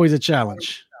 Always a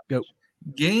challenge. Go.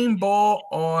 Game ball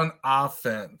on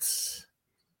offense.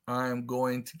 I'm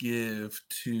going to give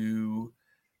to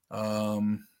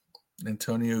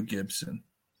Antonio Gibson.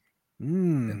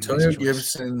 Antonio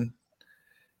Gibson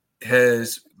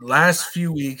last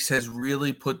few weeks has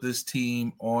really put this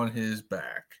team on his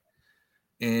back.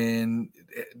 And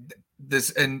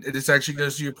this actually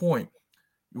goes to your point.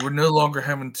 We're no longer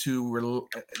having to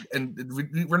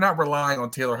we're not relying on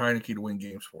Taylor Heinicke to win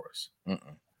games for us.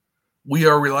 We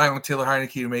are relying on Taylor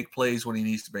Heinicke to make plays when he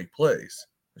needs to make plays.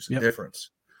 There's a difference.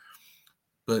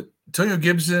 But Antonio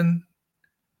Gibson,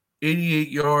 88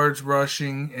 yards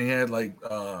rushing, and he had like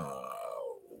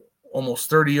almost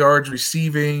 30 yards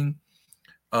receiving.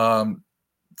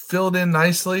 Filled in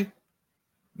nicely.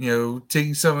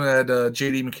 Taking some of that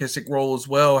J.D. McKissick role as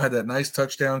well. Had that nice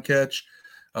touchdown catch.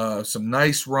 Some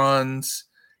nice runs.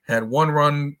 Had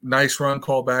one nice run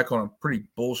called back on a pretty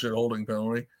bullshit holding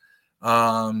penalty.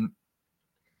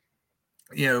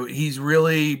 he's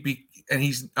really and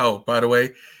he's. Oh, by the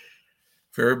way,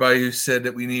 for everybody who said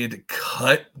that we needed to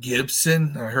cut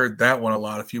Gibson, I heard that one a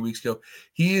lot a few weeks ago.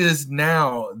 He is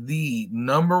now the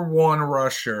number one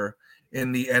rusher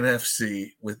in the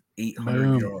NFC with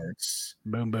 800 yards.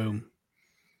 Boom, boom.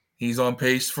 He's on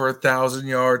pace for 1,000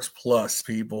 yards plus,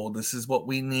 people. This is what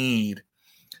we need.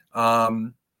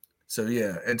 So,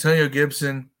 yeah, Antonio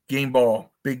Gibson, game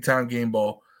ball, big-time game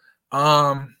ball.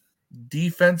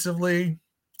 Defensively,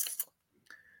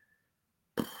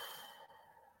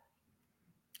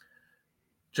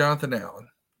 Jonathan Allen.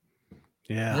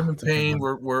 Yeah. Him and Payne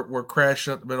were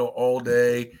crashing up the middle all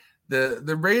day.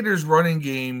 The Raiders running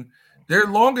game, their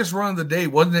longest run of the day,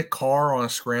 wasn't it Carr on a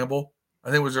scramble? I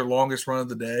think it was their longest run of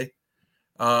the day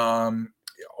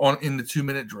in the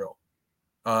 2-minute drill.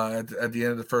 At the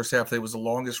end of the first half, it was the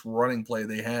longest running play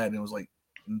they had, and it was like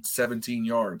 17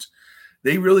 yards.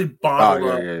 They really bottled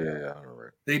up. Yeah.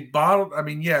 They bottled. I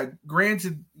mean, yeah,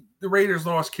 granted, the Raiders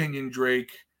lost Kenyon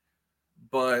Drake,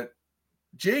 but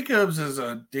Jacobs is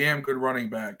a damn good running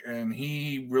back, and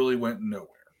he really went nowhere.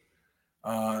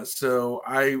 So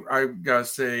I gotta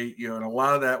say, and a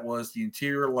lot of that was the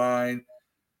interior line.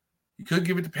 You could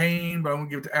give it to Payne, but I'm gonna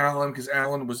give it to Allen because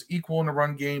Allen was equal in the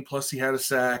run game. Plus, he had a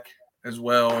sack as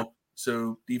well.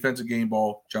 So defensive game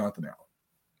ball, Jonathan Allen.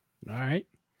 All right.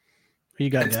 Who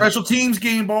you got? And special teams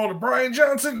game ball to Brian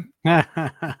Johnson.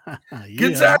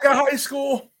 Gonzaga High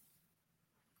School.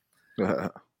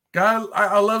 God,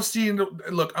 I love seeing.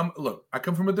 Look, I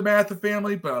come from a DeMatha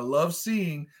family, but I love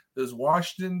seeing those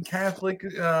Washington Catholic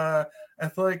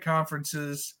athletic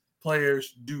conferences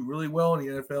players do really well in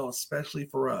the NFL, especially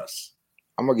for us.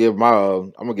 I'm gonna give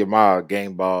my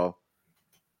game ball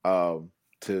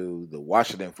to the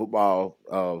Washington football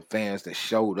fans that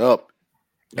showed up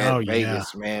at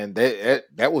Vegas. Man,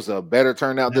 that was a better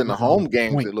turnout than the home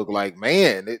games. It looked like,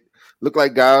 man, it looked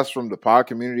like guys from the pod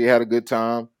community had a good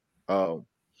time.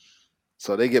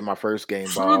 So they get my first game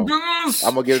ball. I'm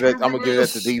gonna give that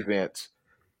to defense.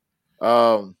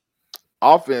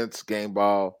 Offense game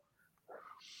ball.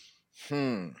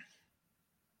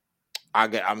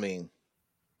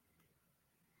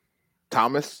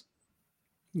 Thomas.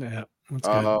 Yeah. That's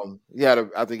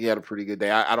good. I think he had a pretty good day.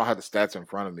 I don't have the stats in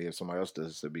front of me. If somebody else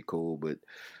does, it'd be cool. But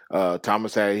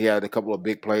Thomas had a couple of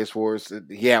big plays for us.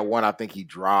 He had one I think he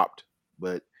dropped,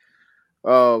 but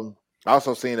I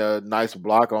also seen a nice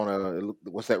block on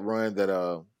what's that run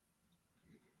that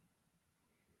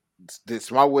did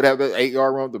Smallwood have that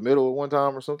 8-yard run up the middle at one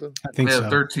time or something? I think so.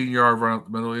 13-yard run up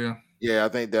the middle, yeah. Yeah, I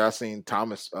think that I seen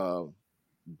Thomas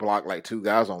block like 2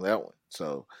 guys on that one.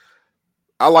 So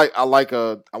I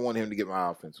want him to get my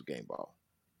offensive game ball.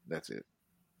 That's it.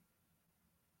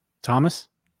 Thomas?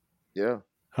 Yeah.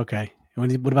 Okay.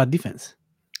 What about defense?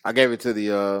 I gave it to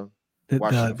the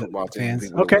Washington football team.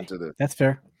 Okay. That's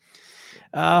fair.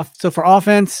 So for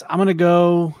offense, I'm going to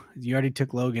go, you already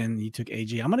took Logan, you took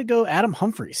AG. I'm going to go Adam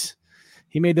Humphries.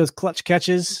 He made those clutch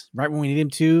catches right when we need him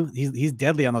to. He's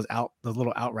deadly on those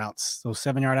little out routes, those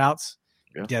 7-yard outs.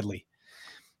 Yeah. Deadly.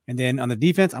 And then on the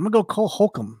defense, I'm going to go Cole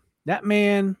Holcomb. That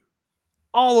man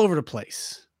all over the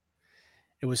place.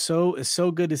 It's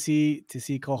so good to see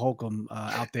Cole Holcomb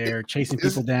out there chasing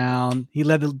people down. He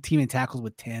led the team in tackles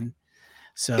with 10.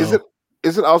 So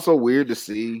is it also weird to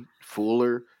see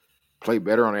Fuller play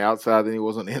better on the outside than he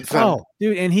was on the inside? Oh,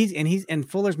 dude, and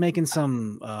Fuller's making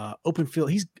some open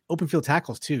field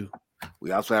tackles too.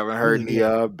 We also haven't heard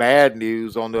any bad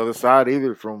news on the other side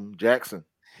either from Jackson.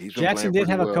 Jackson did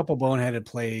have a couple boneheaded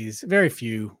plays, very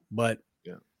few, but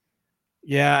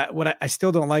yeah. What I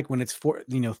still don't like when it's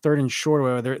 3rd and short,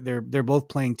 or whatever, they're both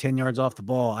playing 10 yards off the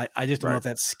ball. I just don't know if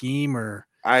that's scheme or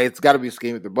it's got to be a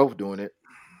scheme if they're both doing it.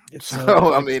 It's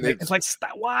like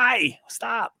stop. Why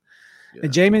stop? Yeah.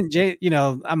 And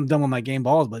Jamin, I'm done with my game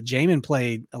balls, but Jamin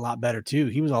played a lot better too.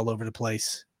 He was all over the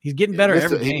place. He's getting better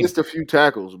every game. He missed a few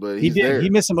tackles, but he did. There. He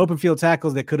missed some open field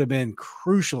tackles that could have been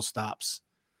crucial stops.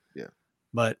 Yeah,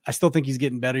 but I still think he's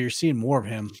getting better. You're seeing more of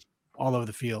him all over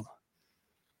the field.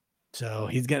 So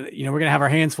he's gonna, we're gonna have our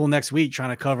hands full next week trying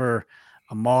to cover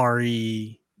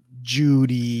Amari,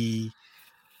 Judy,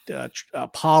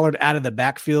 Pollard out of the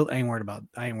backfield. I ain't worried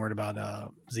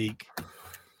about Zeke.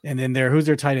 And then who's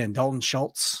their tight end? Dalton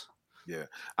Schultz. Yeah,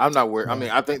 I'm not worried. I mean,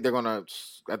 I think they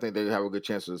have a good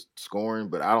chance of scoring,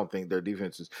 but I don't think their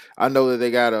defense is. I know that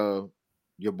they got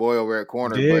your boy over at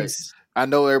corner, Diggs. But I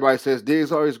know everybody says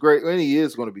Diggs always great, and he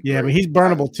is going to be. Yeah, great. But he's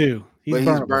burnable too.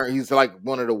 He's like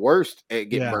one of the worst at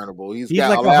getting burnable. He's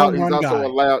like allowed. He's also guy.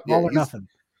 Allowed. All or nothing.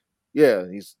 Yeah,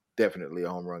 he's definitely a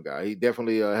home run guy. He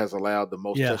definitely has allowed the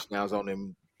most touchdowns on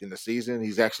him in the season.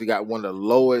 He's actually got one of the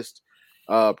lowest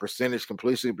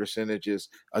completion percentages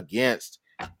against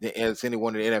as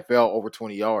anyone in the NFL over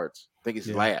 20 yards. I think he's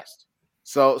last.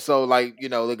 So like,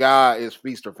 the guy is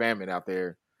feast or famine out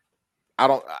there.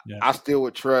 I still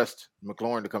would trust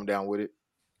McLaurin to come down with it.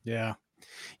 Yeah.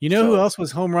 Who else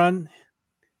was home run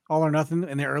all or nothing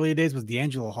in the early days was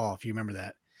D'Angelo Hall, if you remember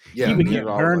that. Yeah, he would get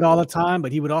burned all the time,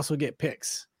 but he would also get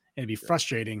picks. It'd be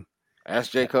frustrating.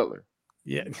 Ask Jay Cutler.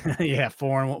 Yeah. Yeah.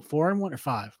 4-1 or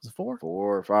 5? Was it 4?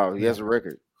 4 or 5. He has a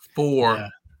record. 4.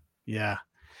 Yeah.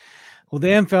 Well,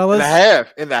 damn, fellas.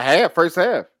 In the half, first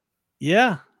half.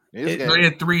 Yeah. He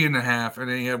had 3.5, and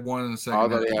then he had 1 in the second. I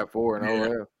thought he had 4 in the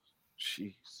whole half.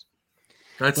 Jeez.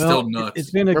 That's still nuts.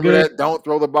 It's been Remember that? Don't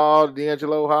throw the ball to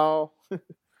D'Angelo Hall.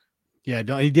 Yeah,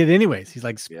 he did it anyways. He's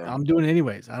like, I'm doing it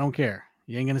anyways. I don't care.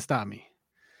 You ain't gonna stop me.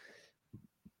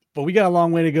 But we got a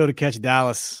long way to go to catch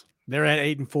Dallas. They're at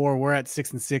 8-4. We're at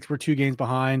 6-6. We're 2 games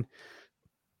behind.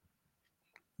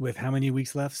 With how many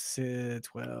weeks left? 12.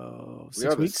 We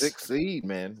are the 6th seed,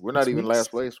 man. We're not even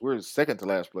last place. We're second to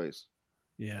last place.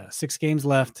 Yeah, 6 games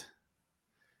left.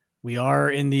 We are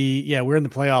in the we're in the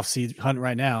playoff seed hunt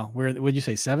right now. What'd you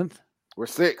say, 7th? We're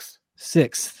 6th.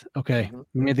 6th. Okay,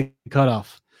 we made the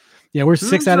cutoff. Yeah, we're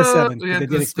 6 out of 7. Yeah,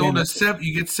 let's go to 7.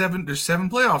 You get 7. There's 7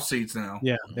 playoff seats now.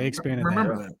 Yeah, they expanded.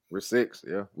 Remember that. We're 6.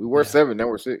 Yeah, we were 7. Now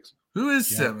we're 6. Who is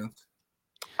 7th?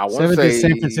 I want to say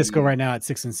San Francisco right now at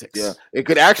 6-6. Yeah, it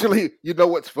could actually. You know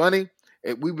what's funny?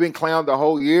 We've been clowned the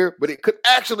whole year, but it could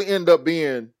actually end up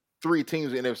being 3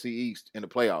 teams in NFC East in the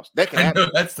playoffs. That can happen. I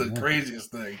know, that's the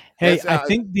craziest thing. Hey, I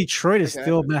think Detroit is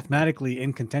still mathematically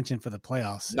in contention for the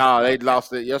playoffs. No, they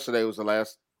lost it. Yesterday was the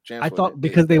last chance. I thought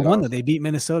because they won that. They beat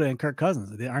Minnesota and Kirk Cousins.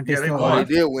 Aren't they still alive?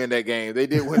 They did win that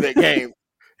game.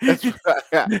 That's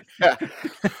right.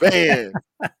 Man,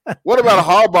 what about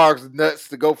Harbaugh's nuts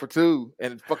to go for 2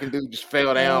 and fucking dude just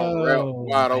fell down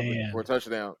wide open for a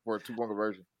touchdown for a 2-point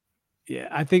conversion? Yeah,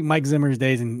 I think Mike Zimmer's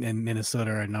days in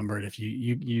Minnesota are numbered if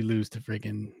you lose to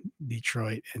freaking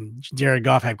Detroit. And Jared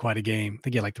Goff had quite a game. I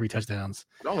think he had like 3 touchdowns.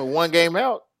 Only 1 game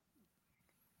out.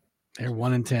 They're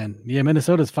 1-10. Yeah,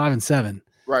 Minnesota's 5-7.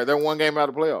 Right, they're 1 game out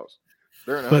of the playoffs.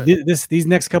 But these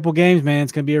next couple games, man,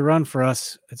 it's gonna be a run for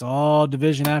us. It's all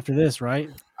division after this,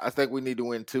 right? I think we need to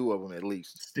win 2 of them at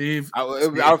least. Steve,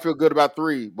 I feel good about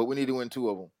 3, but we need to win 2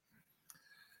 of them.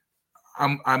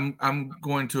 I'm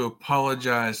going to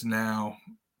apologize now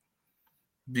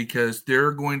because there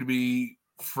are going to be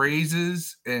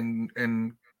phrases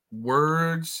and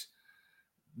words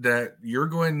that you're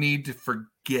going to need to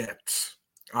forget.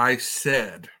 I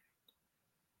said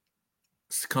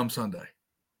come Sunday.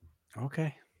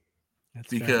 Okay. That's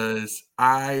because fair.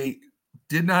 I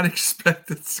did not expect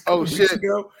this. Oh shit!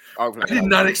 Ago. I did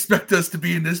not expect us to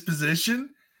be in this position,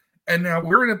 and now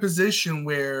we're in a position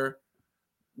where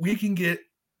we can get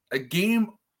a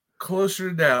game closer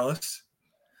to Dallas.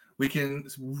 We can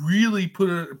really put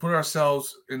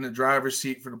ourselves in the driver's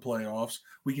seat for the playoffs.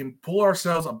 We can pull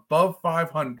ourselves above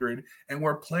 500, and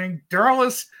we're playing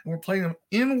Dallas, and we're playing them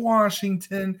in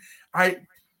Washington.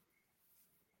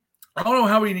 I don't know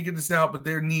how we need to get this out, but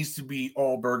there needs to be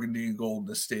all burgundy and gold in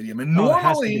the stadium. And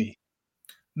normally,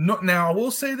 now I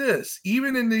will say this,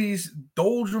 even in these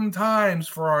doldrum times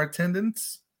for our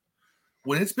attendance,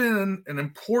 when it's been an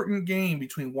important game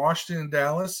between Washington and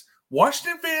Dallas,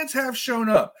 Washington fans have shown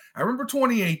up. I remember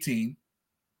 2018.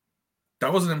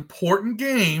 That was an important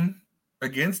game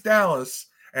against Dallas,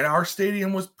 and our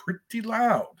stadium was pretty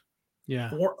loud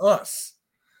for us.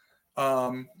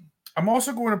 I'm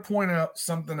also going to point out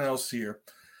something else here.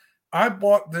 I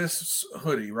bought this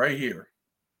hoodie right here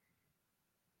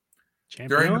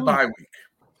during the bye week.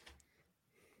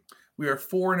 We are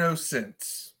 4-0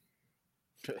 since.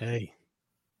 Hey,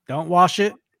 don't wash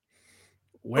it.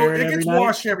 It gets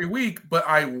washed every week, but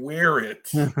I wear it.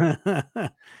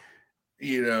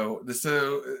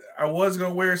 So I was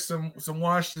gonna wear some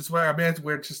washed swag. I may have to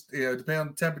wear just depending on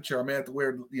the temperature. I may have to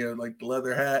wear like the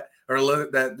leather hat or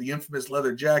the infamous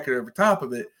leather jacket over top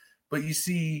of it. But you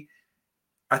see,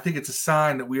 I think it's a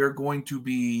sign that we are going to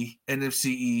be NFC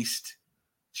East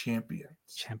champions.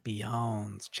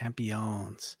 Champions.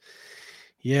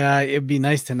 Yeah, it'd be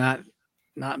nice to not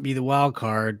be the wild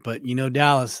card, but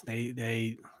Dallas,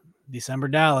 they December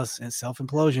Dallas and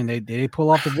self-implosion. They pull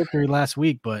off the victory last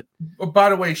week, but by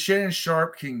the way, Shannon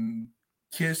Sharp can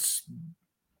kiss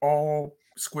all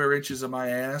square inches of my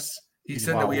ass. He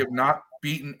said that we have not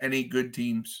beaten any good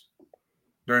teams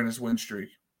during this win streak.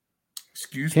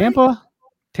 Excuse me?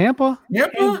 Tampa?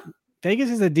 Hey,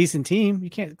 Vegas is a decent team. You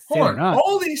can't say they're not.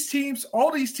 All these teams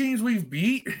we've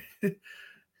beat,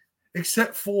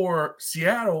 except for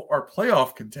Seattle, are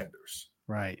playoff contenders.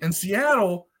 Right. And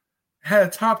Seattle had a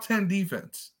top 10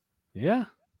 defense. Yeah.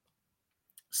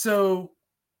 So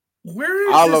where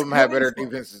is all of them have better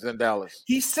defenses than Dallas?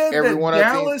 He said every that one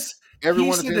Dallas. Every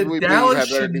one of the teams we beat had better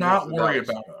should not worry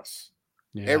about us.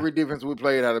 Yeah. Every defense we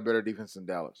played had a better defense than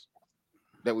Dallas.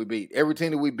 That we beat. Every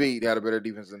team that we beat had a better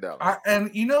defense than Dallas. And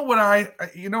you know what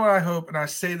I hope, and I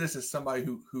say this as somebody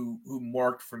who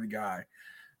marked for the guy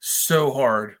so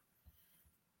hard.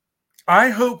 I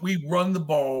hope we run the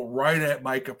ball right at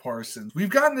Micah Parsons. We've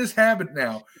gotten this habit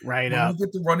now. Right when up. we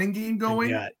get the running game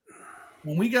going.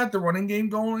 When we got the running game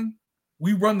going,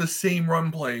 we run the same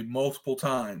run play multiple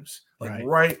times.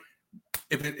 Right.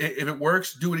 If it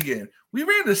works, do it again. We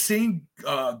ran the same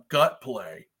gut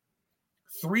play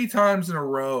 3 times in a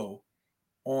row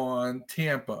on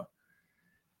Tampa,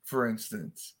 for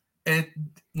instance. And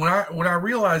when I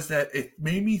realized that, it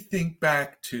made me think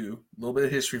back to a little bit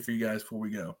of history for you guys before we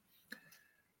go.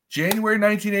 January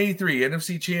 1983,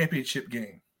 NFC Championship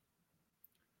game.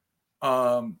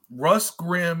 Russ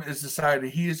Grimm has decided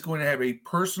he is going to have a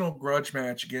personal grudge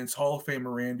match against Hall of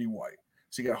Famer Randy White.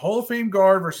 So you got Hall of Fame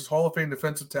guard versus Hall of Fame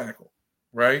defensive tackle,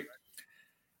 right?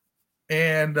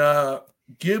 And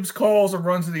Gibbs calls a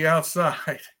run to the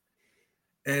outside.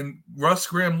 And Russ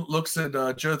Grimm looks at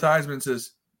Joe Theismann and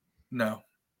says, no,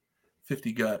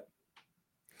 50 gut.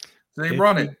 So they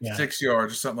run it 6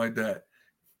 yards or something like that.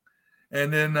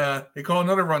 And then they call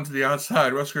another run to the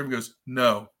outside. Russ Grimm goes,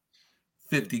 no,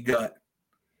 50 gut.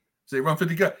 So they run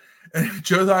 50 gut. And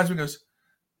Joe Theismann goes,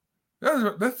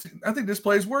 I think this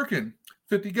play is working.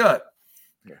 50 gut.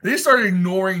 Yeah. They started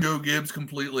ignoring Joe Gibbs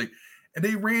completely. And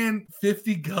they ran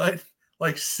 50 gut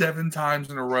like 7 times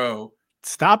in a row.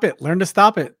 Stop it. Learn to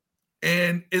stop it.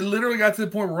 And it literally got to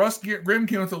the point where Russ Grimm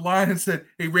came with the line and said,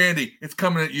 hey, Randy, it's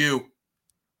coming at you.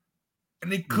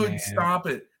 And they couldn't stop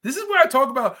it. This is what I talk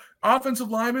about. Offensive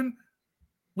linemen,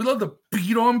 we love to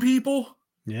beat on people.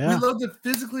 Yeah. We love to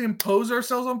physically impose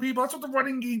ourselves on people. That's what the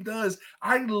running game does.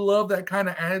 I love that kind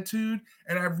of attitude.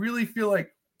 And I really feel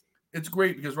like it's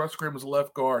great because Russ Grimm is a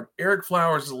left guard. Eric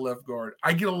Flowers is a left guard.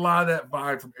 I get a lot of that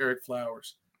vibe from Eric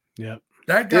Flowers. Yeah.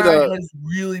 That guy has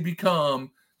really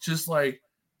become just like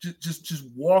just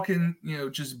walking,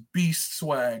 just beast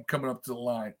swag coming up to the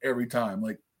line every time.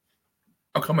 Like,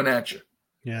 I'm coming at you.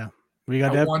 Yeah.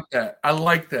 I want that. I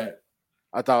like that.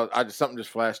 I thought something just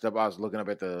flashed up. I was looking up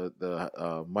at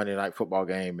the Monday Night Football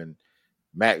game, and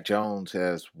Mac Jones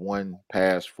has 1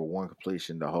 pass for 1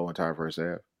 completion the whole entire first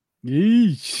half.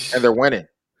 Yeesh. And they're winning.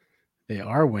 They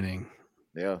are winning.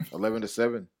 Yeah,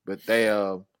 11-7. But they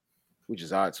which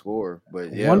is odd score.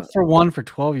 But yeah. 1 for 1 for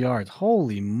 12 yards.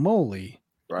 Holy moly.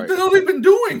 Right. What the hell have they been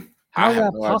doing? I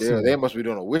have no idea. They must be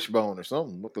doing a wishbone or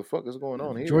something. What the fuck is going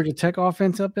on here? Georgia Tech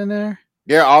offense up in there?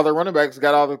 Yeah, all the running backs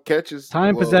got all the catches.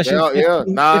 Time possession,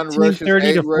 15, 9 rushes,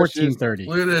 30 to 14-30.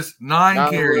 Look at this. 9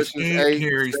 carries, 8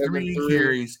 carries, 3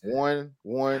 carries. 1.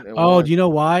 Oh, do you know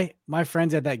why? My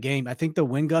friends at that game, I think the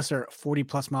wind gusts are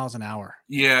 40+ miles an hour.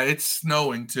 Yeah, it's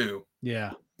snowing too.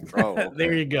 Yeah. Oh, okay.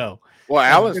 There you go. Well,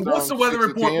 Alice. What's the weather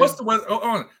report? What's the weather?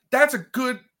 Oh, that's a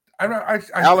good. Alice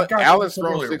what's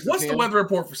the weather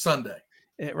report for Sunday?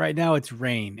 Right now it's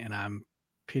rain, and I'm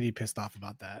pretty pissed off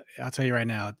about that. I'll tell you right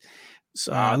now.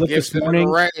 So I looked this morning.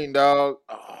 Rain, dog.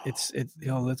 Oh. It's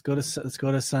let's go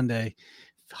to Sunday.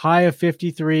 High of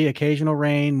 53, occasional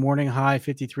rain. Morning high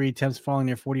 53. Temps falling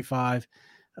near 45.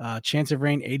 Chance of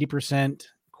rain 80%.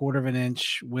 1/4 of an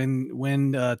inch.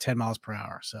 Wind 10 miles per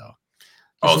hour. So.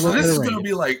 So this is going to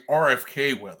be like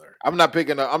RFK weather. I'm not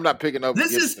picking up.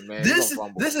 This Gibson, man. This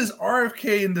is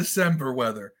RFK in December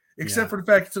weather, except for the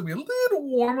fact it's going to be a little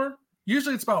warmer.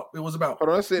 Usually it was about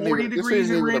 40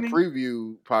 degrees and rainy. A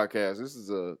preview podcast. This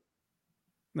is a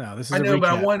This is I know, but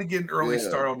I wanted to get an early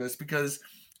start on this because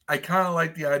I kind of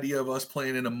like the idea of us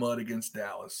playing in the mud against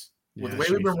Dallas with the way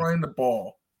we've been running the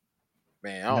ball.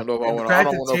 Man, I don't know if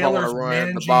I want to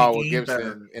run the ball with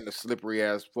Gibson in the slippery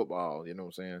ass football. You know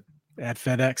what I'm saying? At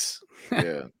FedEx.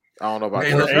 Yeah. I don't know about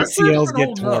ACLs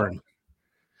get torn.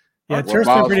 Yeah, Turf's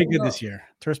been pretty good this year.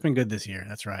 Turf's been good this year.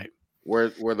 That's right. Where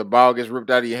the ball gets ripped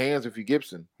out of your hands if you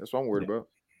Gibson. That's what I'm worried about.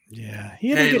 Yeah.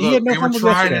 They were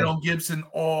trying it on Gibson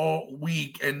all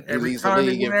week, and every time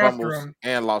they went after him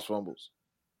and lost fumbles.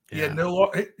 He had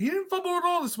he didn't fumble at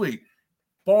all this week.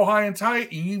 Ball high and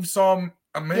tight, and you saw him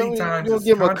many times. You don't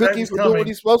give him a cookie for doing what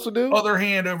he's supposed to do? Other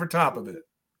hand over top of it.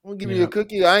 I'm gonna give me a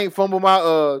cookie. I ain't fumble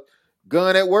my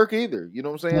gun at work either. You know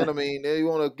what I'm saying? I mean, you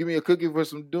want to give me a cookie for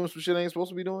doing some shit I ain't supposed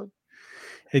to be doing?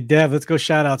 Hey, Dev, let's go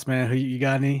shout outs, man. Who you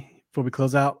got any before we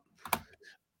close out?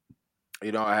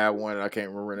 You know, I have one and I can't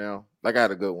remember now. Like I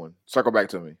had a good one. Circle back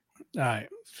to me. All right.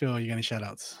 Phil, you got any shout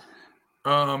outs?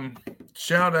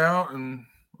 Shout out and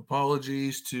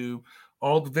apologies to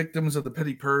all the victims of the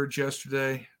petty purge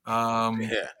yesterday.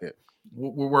 Yeah.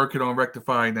 We're working on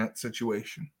rectifying that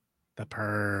situation. The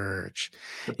purge.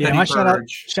 The Yeah, petty my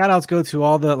purge. shout outs go to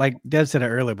all the, like Dev said it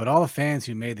earlier, but all the fans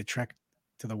who made the trek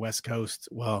to the West Coast.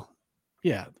 Well,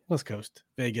 yeah, West Coast,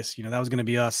 Vegas. That was going to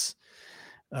be us.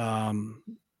 But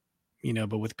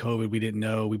with COVID, we didn't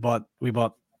know. I bought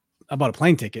a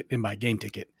plane ticket, didn't buy a game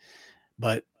ticket,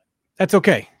 but that's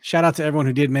okay. Shout out to everyone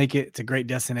who did make it. It's a great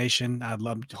destination.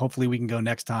 Hopefully we can go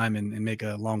next time and make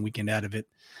a long weekend out of it,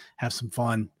 have some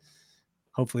fun.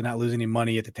 Hopefully not lose any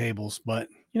money at the tables, but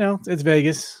it's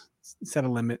Vegas. Set a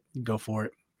limit, go for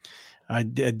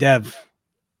it. Dev,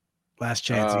 last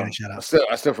chance. You got a shout out.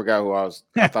 I still forgot who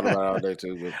I thought about it all day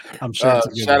too. But I'm sure.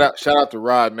 Shout out to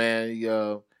Rod, man.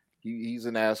 He's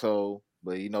an asshole,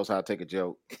 but he knows how to take a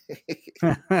joke.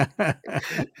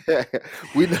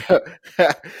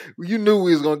 You knew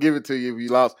we was gonna give it to you if you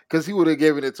lost, because he would have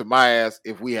given it to my ass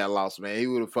if we had lost, man. He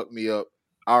would have fucked me up.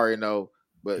 I already know.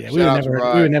 But yeah, we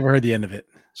would never heard the end of it.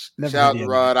 Shout out to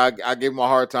Rod. I gave him a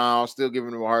hard time. I'm still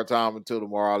giving him a hard time until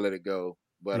tomorrow. I'll let it go.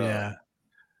 But yeah.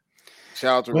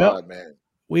 Shout out to Rod, man.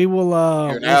 We will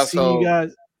we'll see you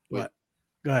guys. What?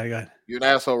 Go ahead. You're an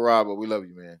asshole, Rod, but we love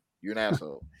you, man. You're an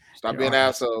asshole. Stop being an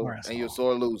asshole, and you're a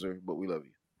sore loser, but we love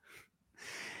you.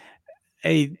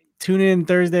 Hey, tune in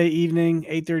Thursday evening,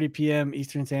 8:30 p.m.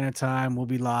 Eastern Standard Time. We'll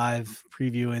be live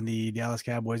previewing the Dallas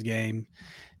Cowboys game.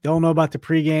 Don't know about the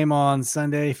pregame on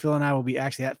Sunday. Phil and I will be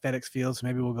actually at FedEx Field, so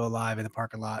maybe we'll go live in the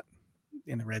parking lot,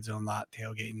 in the red zone lot,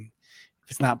 tailgating. If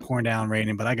it's not pouring down,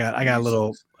 raining, but I got a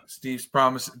little. Steve's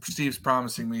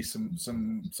promising me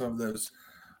some of those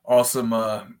awesome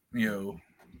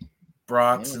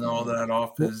brats and all that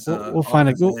off his. We'll find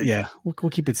it. We'll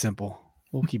keep it simple.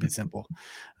 We'll keep it simple.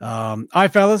 All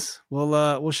right, fellas.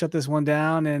 We'll shut this one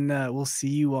down, and we'll see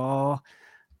you all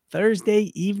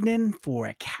Thursday evening for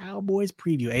a Cowboys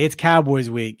preview. Hey, it's Cowboys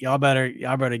week. Y'all better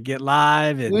get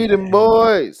live and we them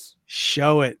boys.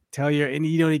 Show it. Tell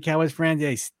any Cowboys friends,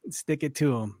 hey, stick it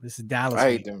to them. This is Dallas.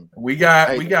 I hate them. We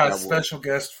got a special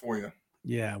guest for you.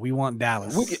 Yeah, we want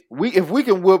Dallas. If we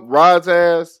can whoop Rod's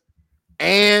ass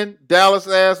and Dallas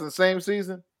ass in the same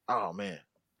season, oh man,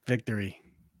 victory.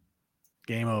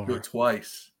 Game over. Do it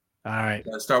twice. All right.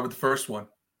 Let's start with the first one.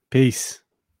 Peace.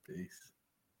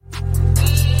 Peace.